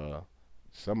uh,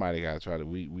 somebody got to try to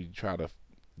we try to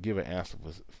give an answer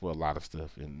for a lot of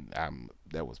stuff, and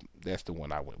that's the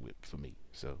one I went with for me.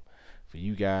 So for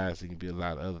you guys, it can be a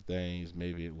lot of other things.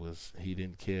 Maybe it was he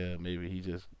didn't care. Maybe he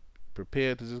just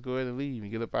prepared to just go ahead and leave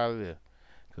and get up out of there.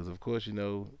 Because of course,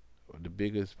 the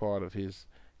biggest part of his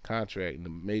contract and the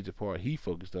major part he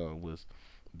focused on was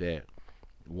that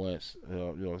once you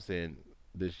know what I'm saying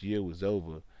this year was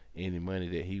over, any money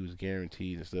that he was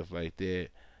guaranteed and stuff like that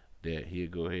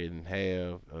he'd go ahead and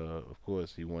have. Of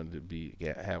course, he wanted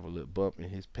to have a little bump in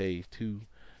his pay too,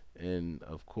 and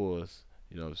of course,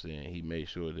 you know what I'm saying, he made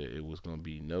sure that it was going to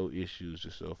be no issues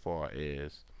just so far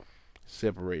as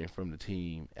separating from the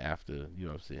team after you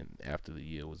know what I'm saying after the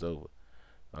year was over.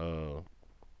 Uh,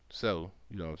 so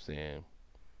you know what I'm saying,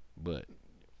 but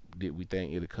did we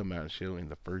think it'd come out and show in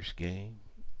the first game?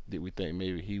 Did we think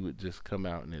maybe he would just come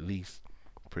out and at least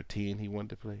pretend he wanted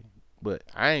to play? But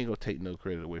I ain't gonna take no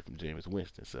credit away from Jameis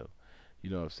Winston. So, you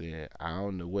know what I'm saying? I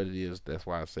don't know what it is. That's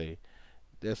why I say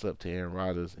that's up to Aaron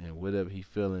Rodgers and whatever he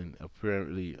feeling.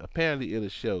 Apparently it'll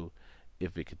show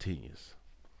if it continues.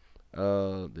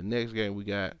 The next game you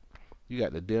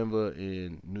got the Denver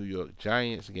and New York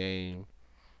Giants game.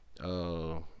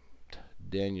 Uh,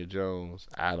 Daniel Jones,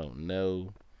 I don't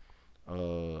know.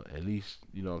 At least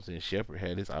you know what I'm saying. Shepard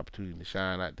had his opportunity to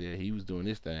shine out there. He was doing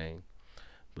his thing,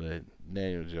 but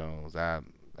Daniel Jones, I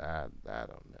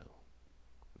don't know.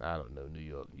 I don't know, New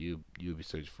York. You'll be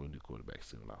searching for a new quarterback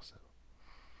soon also.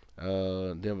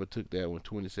 Denver took that one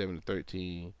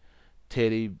 27-13.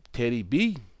 Teddy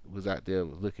B was out there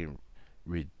looking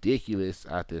ridiculous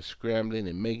out there scrambling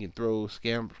and making throws,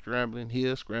 scrambling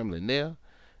here, scrambling there,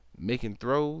 making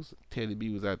throws. Teddy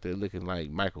B was out there looking like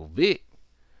Michael Vick.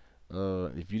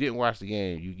 If you didn't watch the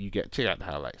game, you got check out the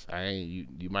highlights. I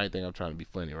ain't you might think I'm trying to be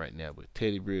funny right now, but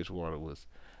Teddy Bridgewater was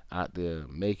out there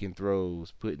making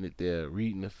throws, putting it there,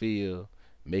 reading the field,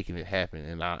 making it happen,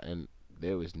 and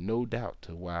there was no doubt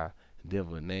to why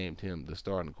Denver named him the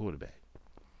starting quarterback.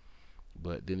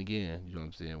 But then again, you know what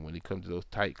I'm saying, when it comes to those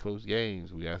tight, close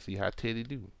games, we gotta see how Teddy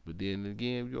do. But then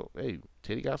again, hey,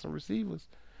 Teddy got some receivers.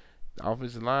 The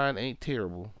offensive line ain't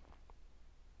terrible,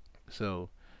 so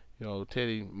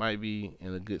Teddy might be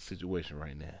in a good situation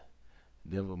right now.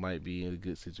 Denver might be in a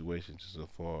good situation just so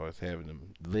far as having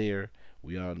him there.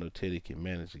 We all know Teddy can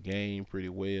manage the game pretty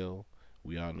well.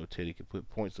 We all know Teddy can put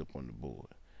points up on the board.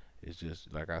 It's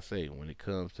just like I say, when it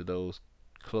comes to those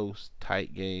close,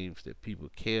 tight games that people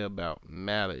care about,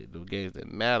 matter, the games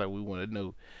that matter, we want to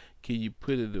know, can you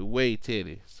put it away,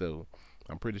 Teddy? So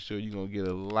I'm pretty sure you're gonna get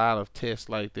a lot of tests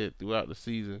like that throughout the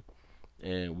season,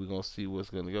 and we're gonna see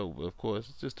what's gonna go. But of course,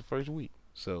 it's just the first week,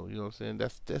 so you know what I'm saying.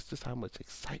 That's just how much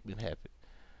excitement happened.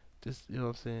 Just you know what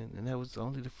I'm saying, and that was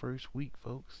only the first week,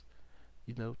 folks.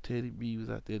 Teddy B was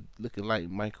out there looking like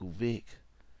Michael Vick,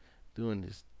 doing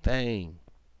this thing.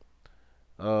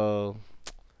 Uh,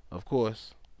 of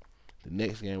course, the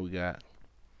next game we got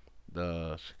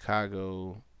the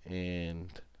Chicago and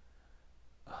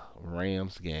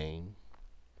Rams game,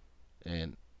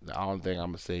 and the only thing I'm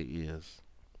gonna say is,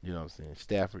 what I'm saying,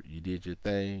 Stafford, you did your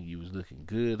thing. You was looking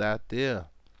good out there.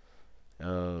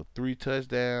 3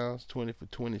 touchdowns, 20 for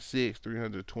 26,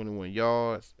 321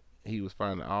 yards. He was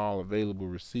finding all available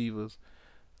receivers,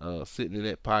 sitting in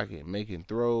that pocket, making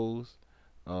throws.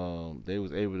 They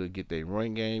was able to get their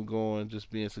run game going, just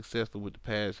being successful with the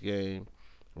pass game.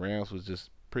 Rams was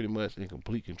just pretty much in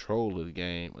complete control of the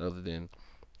game, other than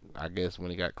I guess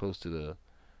when it got close to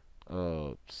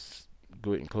the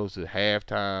getting close to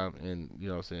halftime, and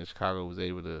what I'm saying, Chicago was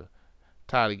able to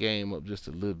tie the game up just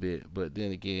a little bit. But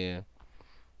then again,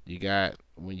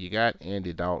 when you got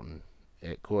Andy Dalton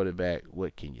at quarterback,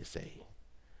 what can you say?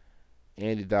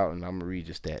 Andy Dalton, I'm gonna read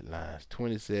your stat lines: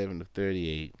 27 to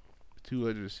 38,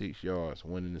 206 yards,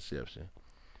 one interception.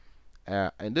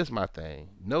 And this is my thing: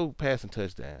 no passing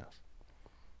touchdowns.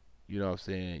 You know what I'm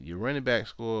saying? Your running back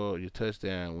score your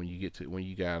touchdown when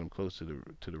you got them close to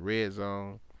the red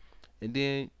zone, and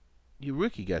then your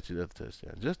rookie got you the other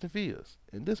touchdown, Justin Fields.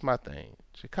 And this is my thing: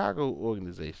 Chicago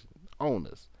organization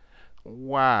owners,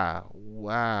 why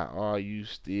are you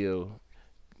still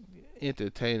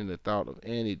entertaining the thought of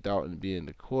Andy Dalton being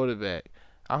the quarterback?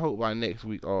 I hope by next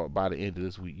week or by the end of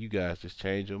this week, you guys just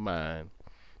change your mind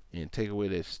and take away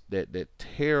that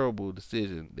terrible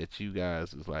decision that you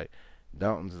guys was like,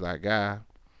 Dalton's our guy.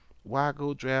 Why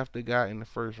go draft the guy in the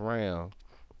first round?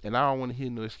 And I don't want to hear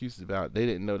no excuses about they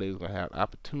didn't know they was gonna have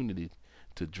opportunity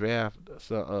to draft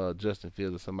Justin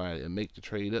Fields or somebody and make the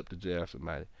trade up to draft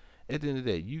somebody. At the end of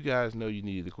the day, you guys know you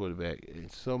needed a quarterback.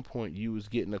 At some point, you was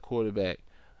getting a quarterback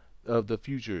of the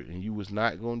future, and you was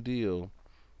not gonna deal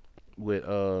with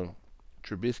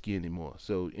Trubisky anymore.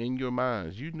 So in your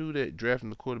minds, you knew that drafting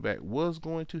the quarterback was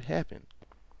going to happen.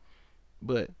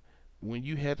 But when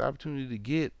you had the opportunity to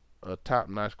get a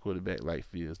top-notch quarterback like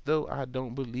Fields, though I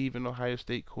don't believe in Ohio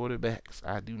State quarterbacks,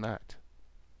 I do not,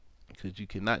 because you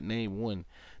cannot name one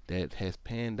that has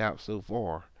panned out so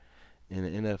far in the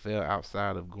NFL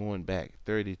outside of going back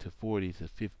 30 to 40 to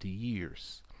 50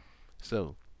 years.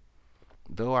 So,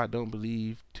 though I don't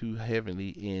believe too heavily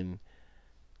in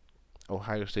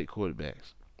Ohio State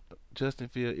quarterbacks, Justin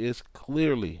Fields is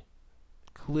clearly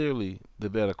the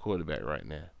better quarterback right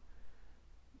now.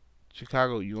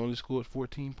 Chicago, you only scored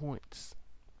 14 points.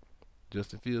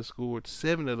 Justin Fields scored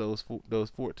 7 of those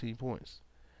 14 points.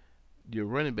 Your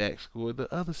running back scored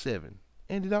the other 7.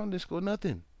 Andy Dalton didn't score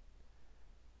nothing.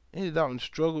 Andy Dalton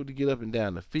struggled to get up and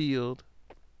down the field.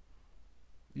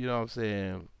 You know what I'm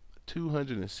saying?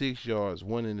 206 yards,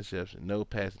 1 interception, no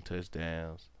passing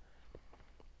touchdowns.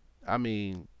 I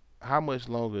mean, how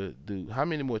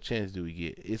many more chances do we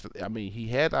get? He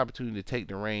had the opportunity to take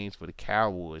the reins for the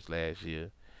Cowboys last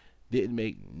year. Didn't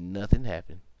make nothing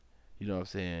happen. You know what I'm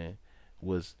saying?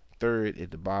 Was third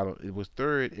at the bottom. It was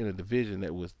third in a division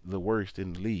that was the worst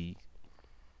in the league.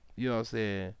 You know what I'm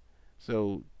saying?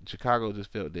 So Chicago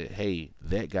just felt that, hey,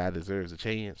 that guy deserves a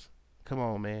chance. Come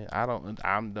on, man.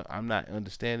 I'm not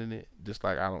understanding it. Just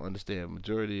like I don't understand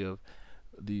majority of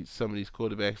some of these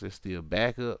quarterbacks that still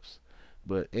backups.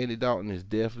 But Andy Dalton is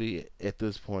definitely at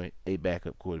this point a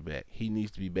backup quarterback. He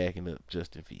needs to be backing up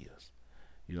Justin Fields.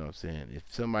 You know what I'm saying? If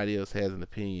somebody else has an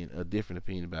opinion, a different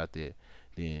opinion about that,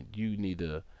 then you need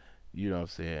to, you know what I'm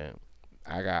saying?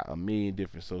 I got a million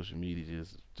different social media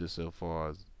just so far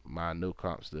as my no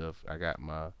comp stuff. I got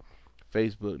my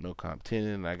Facebook no comp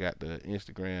tenant. I got the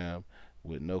Instagram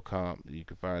with no comp. You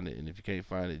can find it, and if you can't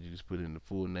find it, you just put in the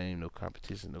full name. No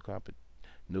competition,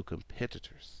 no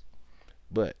competitors.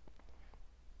 But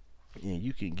and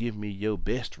you can give me your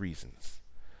best reasons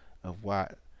of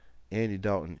why Andy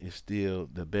Dalton is still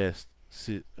the best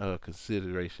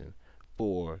consideration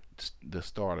for the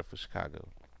starter for Chicago.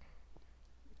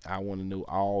 I want to know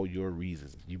all your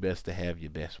reasons. You best to have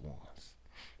your best ones.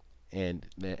 And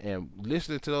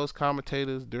listening to those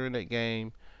commentators during that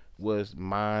game was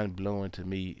mind blowing to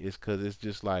me. It's because it's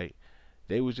just like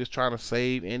they was just trying to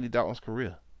save Andy Dalton's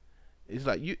career. It's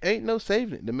like you ain't no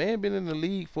saving it. The man been in the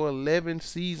league for 11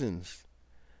 seasons.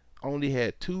 Only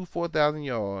had two 4,000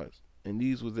 yards, and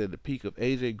these was at the peak of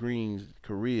AJ Green's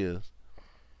careers.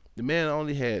 The man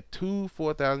only had two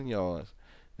 4,000 yards.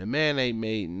 The man ain't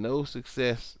made no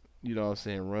success, you know what I'm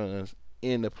saying, runs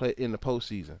in the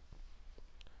postseason.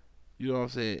 You know what I'm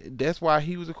saying? That's why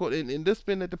he was a quarterback. And this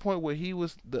been at the point where he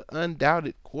was the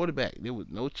undoubted quarterback. There was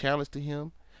no challenge to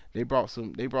him. They brought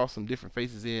some different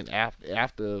faces in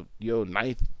after your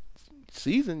ninth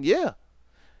season. Yeah,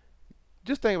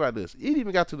 just think about this. It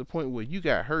even got to the point where you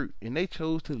got hurt and they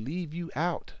chose to leave you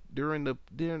out during the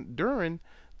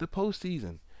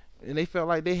postseason, and they felt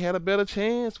like they had a better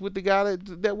chance with the guy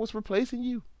that was replacing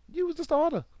you. You was the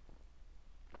starter.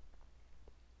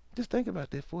 Just think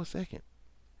about that for a second.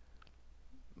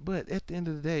 But at the end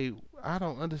of the day, I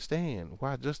don't understand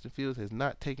why Justin Fields has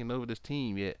not taken over this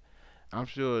team yet. I'm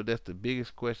sure that's the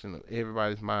biggest question of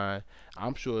everybody's mind.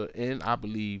 I'm sure, and I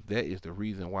believe that is the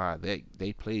reason why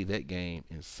they played that game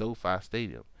in SoFi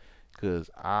Stadium. Cause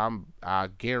I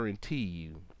guarantee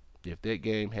you, if that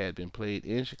game had been played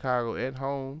in Chicago at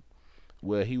home,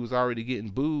 where he was already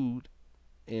getting booed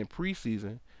in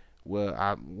preseason,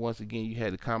 where once again you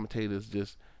had the commentators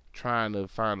just trying to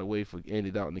find a way for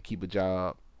Andy Dalton to keep a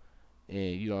job,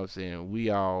 and you know what I'm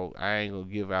saying, I ain't gonna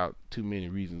give out too many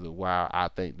reasons of why I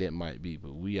think that might be,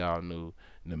 but we all know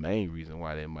the main reason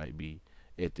why that might be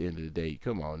at the end of the day.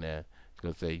 Come on now.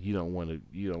 Gonna say you don't want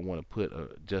to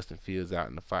put Justin Fields out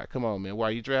in the fight. Come on, man.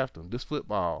 Why you draft him? This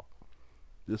football.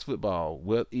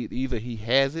 Well, either he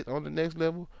has it on the next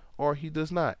level or he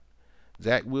does not.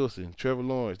 Zach Wilson, Trevor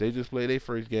Lawrence, they just played their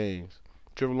first games.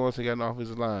 Trevor Lawrence ain't got an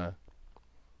offensive line.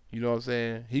 You know what I'm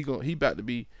saying? He about to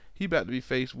be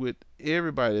faced with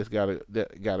everybody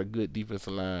that got a good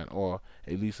defensive line or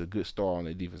at least a good star on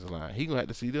their defensive line. He gonna have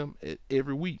to see them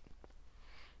every week.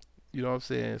 You know what I'm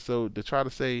saying? So to try to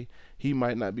say he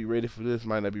might not be ready for this,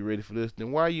 might not be ready for this,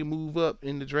 then why you move up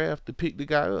in the draft to pick the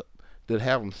guy up to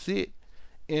have him sit?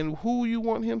 And who you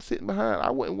want him sitting behind? I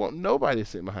wouldn't want nobody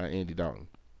sitting behind Andy Dalton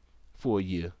for a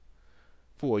year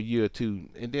or two,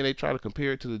 and then they try to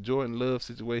compare it to the Jordan Love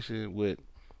situation with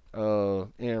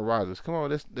Aaron Rodgers. Come on,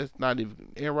 that's not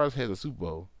even. Aaron Rodgers has a Super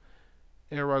Bowl.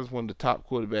 Aaron Rodgers is one of the top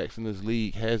quarterbacks in this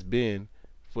league, has been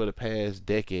for the past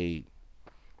decade.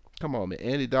 Come on, man.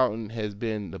 Andy Dalton has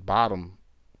been the bottom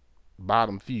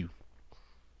few.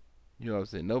 You know what I'm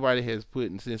saying? Nobody has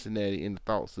put in Cincinnati in the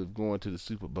thoughts of going to the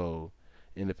Super Bowl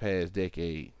in the past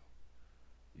decade.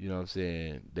 You know what I'm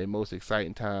saying? Their most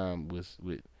exciting time was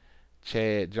with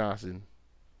Chad Johnson,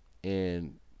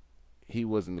 and he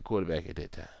wasn't the quarterback at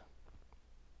that time.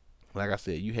 Like I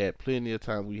said, you had plenty of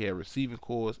times where you had receiving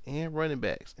cores and running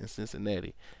backs in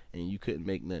Cincinnati, and you couldn't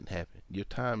make nothing happen. Your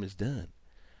time is done.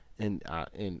 And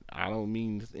I don't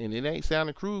mean, and it ain't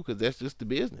sounding cruel because that's just the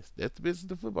business. That's the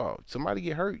business of football. Somebody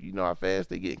get hurt, you know how fast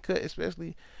they get cut,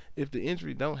 especially if the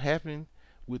injury don't happen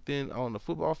within on the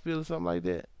football field or something like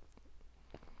that.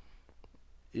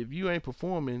 If you ain't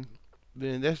performing,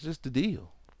 then that's just the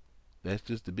deal. That's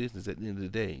just the business at the end of the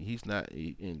day. He's not,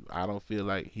 and I don't feel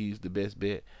like he's the best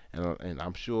bet. And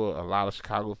I'm sure a lot of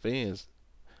Chicago fans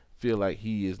feel like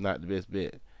he is not the best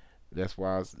bet. That's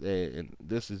why I said, and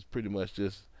this is pretty much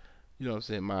just, you know what I'm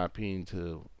saying, my opinion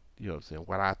to, you know what I'm saying,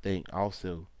 what I think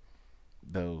also,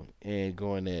 though, and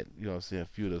going at, you know what I'm saying, a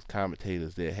few of those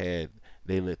commentators that had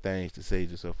they little things to say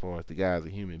just so far as the guy's a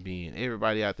human being.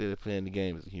 Everybody out there that's playing the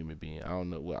game is a human being. I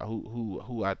don't know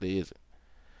who out there isn't.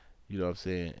 You know what I'm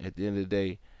saying? At the end of the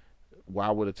day,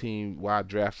 why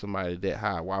draft somebody that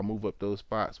high? Why move up those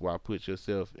spots? Why put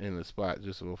yourself in the spot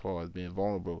just so far as being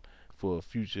vulnerable for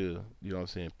future, you know what I'm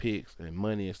saying, picks and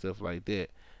money and stuff like that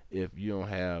if you don't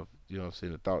have You know what I'm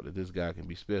saying? The thought that this guy can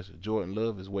be special. Jordan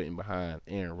Love is waiting behind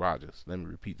Aaron Rodgers. Let me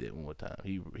repeat that one more time.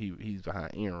 He's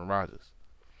behind Aaron Rodgers.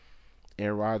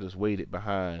 Aaron Rodgers waited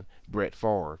behind Brett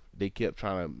Favre. They kept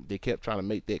trying to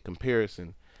make that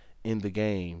comparison in the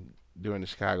game during the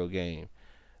Chicago game.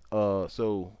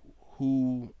 So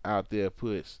who out there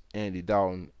puts Andy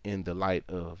Dalton in the light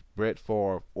of Brett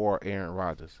Favre or Aaron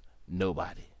Rodgers?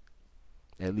 Nobody.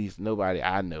 At least nobody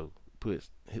I know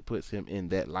puts him in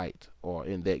that light or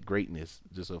in that greatness,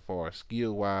 just so far as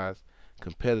skill wise,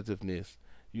 competitiveness.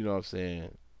 You know what I'm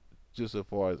saying? Just so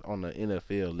far as on the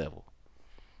NFL level.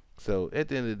 So at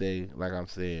the end of the day, like I'm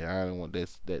saying, I don't want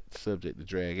that subject to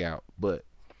drag out. But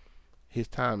his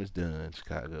time is done,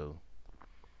 Chicago.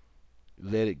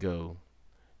 Let it go.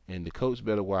 And the coach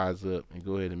better wise up and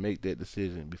go ahead and make that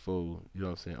decision before, you know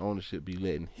what I'm saying, ownership be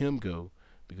letting him go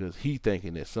because he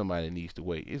thinking that somebody needs to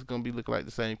wait. It's gonna be looking like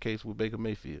the same case with Baker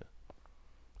Mayfield.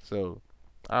 So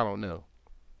I don't know.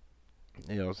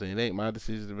 You know what I'm saying? It ain't my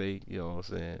decision to make, you know what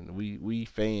I'm saying? We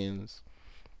fans,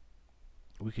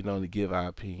 we can only give our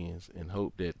opinions and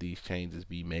hope that these changes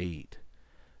be made.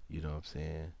 You know what I'm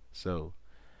saying? So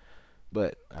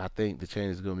but I think the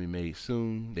change is gonna be made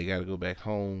soon. They gotta go back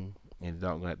home and they're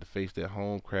not gonna have to face that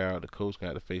home crowd. The coach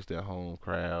gonna have to face that home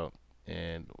crowd.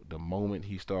 And the moment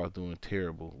he starts doing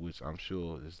terrible, which I'm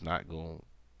sure is not gonna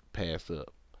pass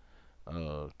up,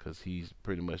 because he's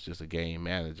pretty much just a game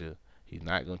manager. He's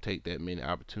not gonna take that many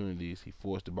opportunities. He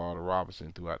forced the ball to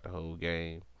Robinson throughout the whole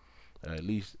game. At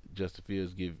least Justin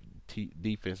Fields give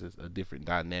defenses a different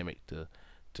dynamic to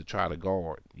try to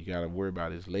guard. You got to worry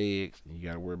about his legs and you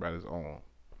got to worry about his arm.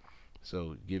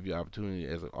 So give you opportunity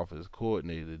as an offensive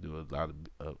coordinator to do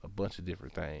a bunch of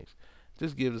different things.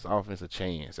 Just give this offense a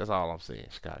chance. That's all I'm saying,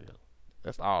 Chicago.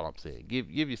 That's all I'm saying. Give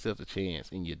yourself a chance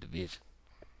in your division.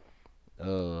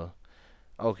 Uh,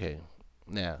 okay.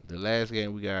 Now the last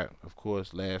game we got, of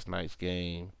course, last night's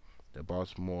game, the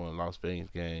Baltimore and Las Vegas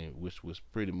game, which was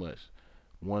pretty much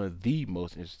one of the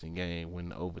most interesting games. When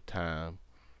the overtime.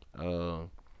 Uh,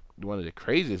 one of the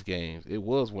craziest games. It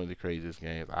was one of the craziest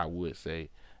games, I would say.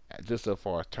 Just so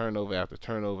far as turnover after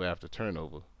turnover after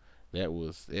turnover, that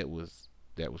was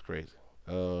crazy.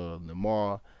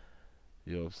 Lamar,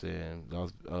 you know what I'm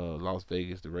saying? Las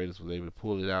Vegas, the Raiders was able to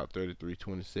pull it out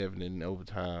 33-27 in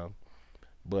overtime,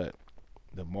 but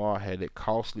Lamar had that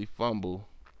costly fumble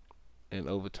in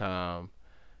overtime.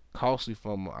 Costly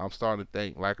fumble. I'm starting to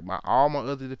think like all my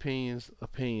other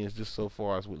opinions just so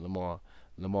far as with Lamar.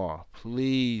 Lamar,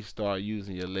 please start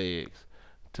using your legs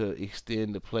to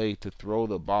extend the play, to throw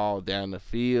the ball down the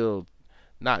field,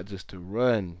 not just to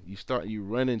run. You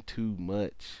running too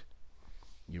much.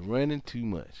 You're running too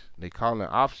much. They calling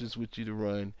options with you to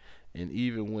run, and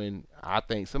even when I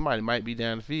think somebody might be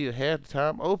down the field, half the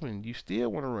time open, you still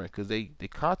want to run because they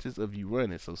conscious of you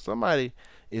running. So somebody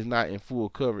is not in full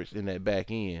coverage in that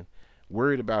back end,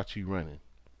 worried about you running.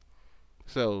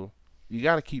 So you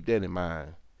got to keep that in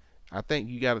mind. I think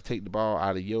you got to take the ball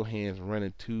out of your hands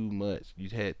running too much. You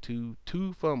had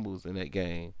two fumbles in that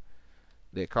game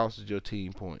that costed your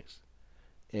team points,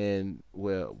 and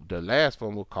well, the last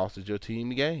fumble costed your team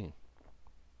the game.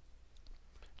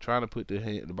 Trying to put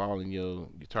the ball in you're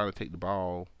trying to take the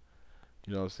ball.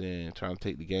 You know what I'm saying? Trying to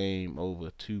take the game over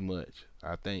too much.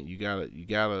 I think you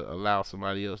gotta allow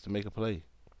somebody else to make a play.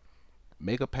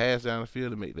 Make a pass down the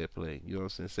field to make that play. You know what I'm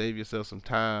saying? Save yourself some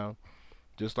time.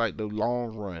 Just like the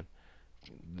long run.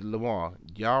 Lamar,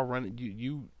 y'all running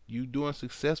you doing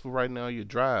successful right now. Your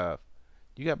drive.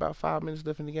 You got about 5 minutes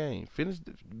left in the game. Finish.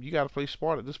 You got to play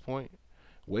smart at this point.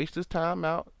 Waste this time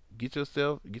out. Get your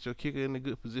kicker in a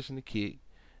good position to kick.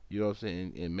 You know what I'm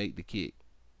saying, and make the kick.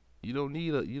 You don't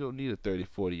need a 30,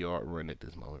 40 yard run at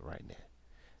this moment right now.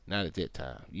 Not at that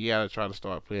time. You got to try to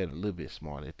start playing a little bit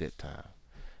smarter at that time.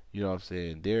 You know what I'm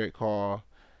saying? Derek Carr.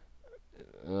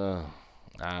 Uh,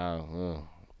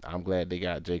 I'm glad they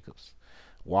got Jacobs.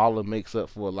 Waller makes up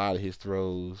for a lot of his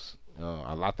throws.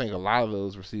 I think a lot of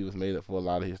those receivers made up for a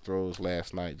lot of his throws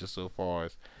last night, just so far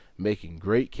as making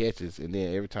great catches. And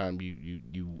then every time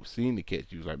you seen the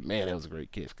catch, you was like, man, that was a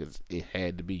great catch because it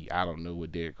had to be. I don't know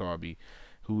what Derek Carr be,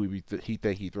 who would be he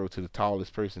think he throw to the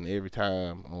tallest person every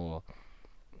time, or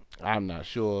I'm not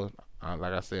sure.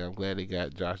 Like I said, I'm glad they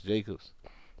got Josh Jacobs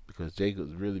because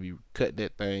Jacobs really be cut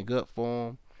that thing up for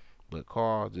him. But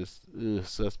Carr just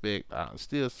suspect.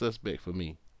 Still suspect for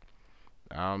me.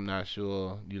 I'm not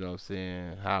sure, you know what I'm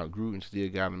saying, how Gruden still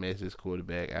got him as his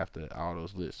quarterback after all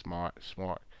those little smart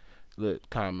little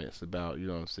comments about, you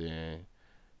know what I'm saying,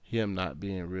 him not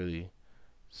being really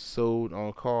sold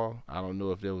on Carr. I don't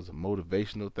know if there was a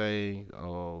motivational thing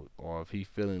or if he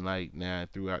feeling like now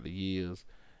throughout the years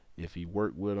If he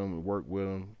work with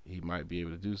him, he might be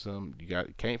able to do something. You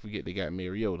got can't forget they got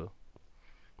Mariota.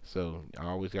 So I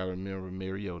always gotta remember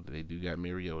Mariota. They do got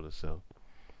Mariota. So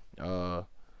uh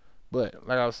but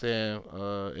like I was saying,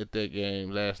 at that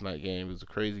game, last night game, it was a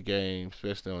crazy game,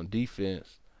 especially on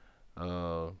defense.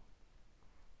 Uh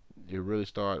it really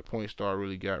started point start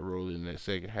really got rolling in that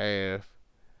second half.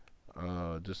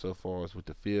 Just so far as with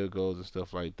the field goals and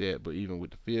stuff like that. But even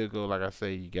with the field goal, like I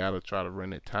say, you gotta try to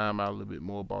run that time out a little bit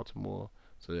more, Baltimore,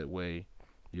 so that way,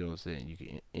 you know what I'm saying, you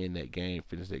can end that game,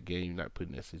 finish that game, you're not put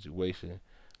in that situation.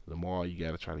 Lamar, you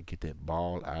gotta try to get that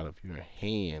ball out of your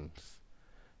hands.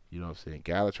 You know what I'm saying?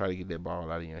 Gotta try to get that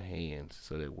ball out of your hands,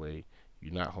 so that way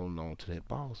you're not holding on to that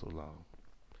ball so long.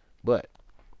 But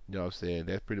you know what I'm saying?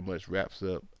 That pretty much wraps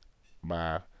up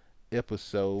my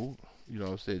episode. You know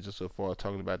what I'm saying? Just so far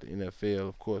talking about the NFL.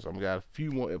 Of course, I'm got a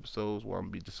few more episodes where I'm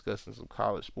gonna be discussing some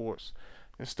college sports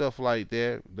and stuff like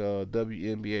that. The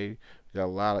WNBA got a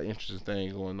lot of interesting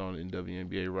things going on in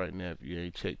WNBA right now. If you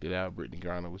ain't checked it out, Brittany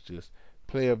Griner was just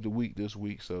Player of the Week this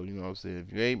week. So you know what I'm saying?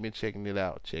 If you ain't been checking it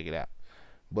out, check it out.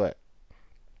 But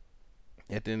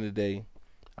at the end of the day,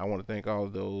 I want to thank all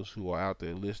of those who are out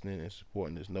there listening and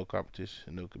supporting this no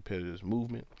competition, no competitors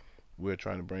movement. We're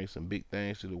trying to bring some big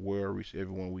things to the world, reach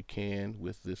everyone we can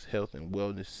with this health and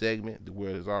wellness segment. The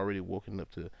world has already woken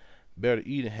up to better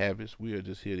eating habits. We are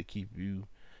just here to keep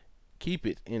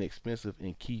it inexpensive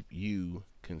and keep you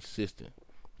consistent.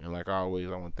 And like always,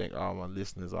 I want to thank all my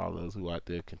listeners, all those who are out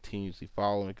there continuously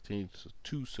following, continue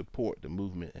to support the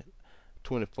movement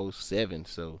 24/7.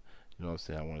 So, you know what I'm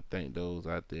saying? I want to thank those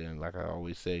out there. And like I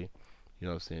always say, you know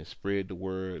what I'm saying? Spread the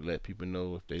word. Let people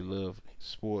know if they love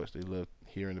sports, they love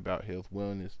hearing about health,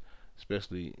 wellness,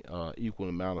 especially equal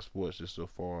amount of sports, just so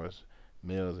far as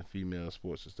males and female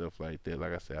sports and stuff like that.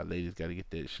 Like I said, our ladies got to get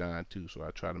that shine too. So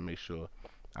I try to make sure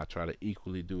I try to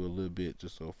equally do a little bit,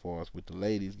 just so far as with the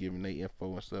ladies, giving their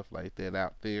info and stuff like that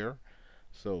out there.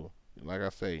 So, like I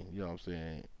say, you know what I'm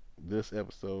saying? This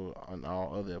episode and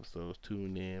all other episodes,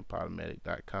 tune in,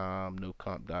 Podomatic.com,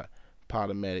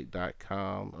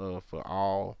 nocomp.podomatic.com for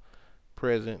all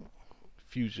present,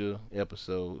 future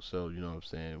episodes. So, you know what I'm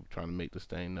saying? We're trying to make this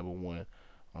thing number one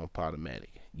on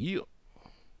Podomatic. Yeah.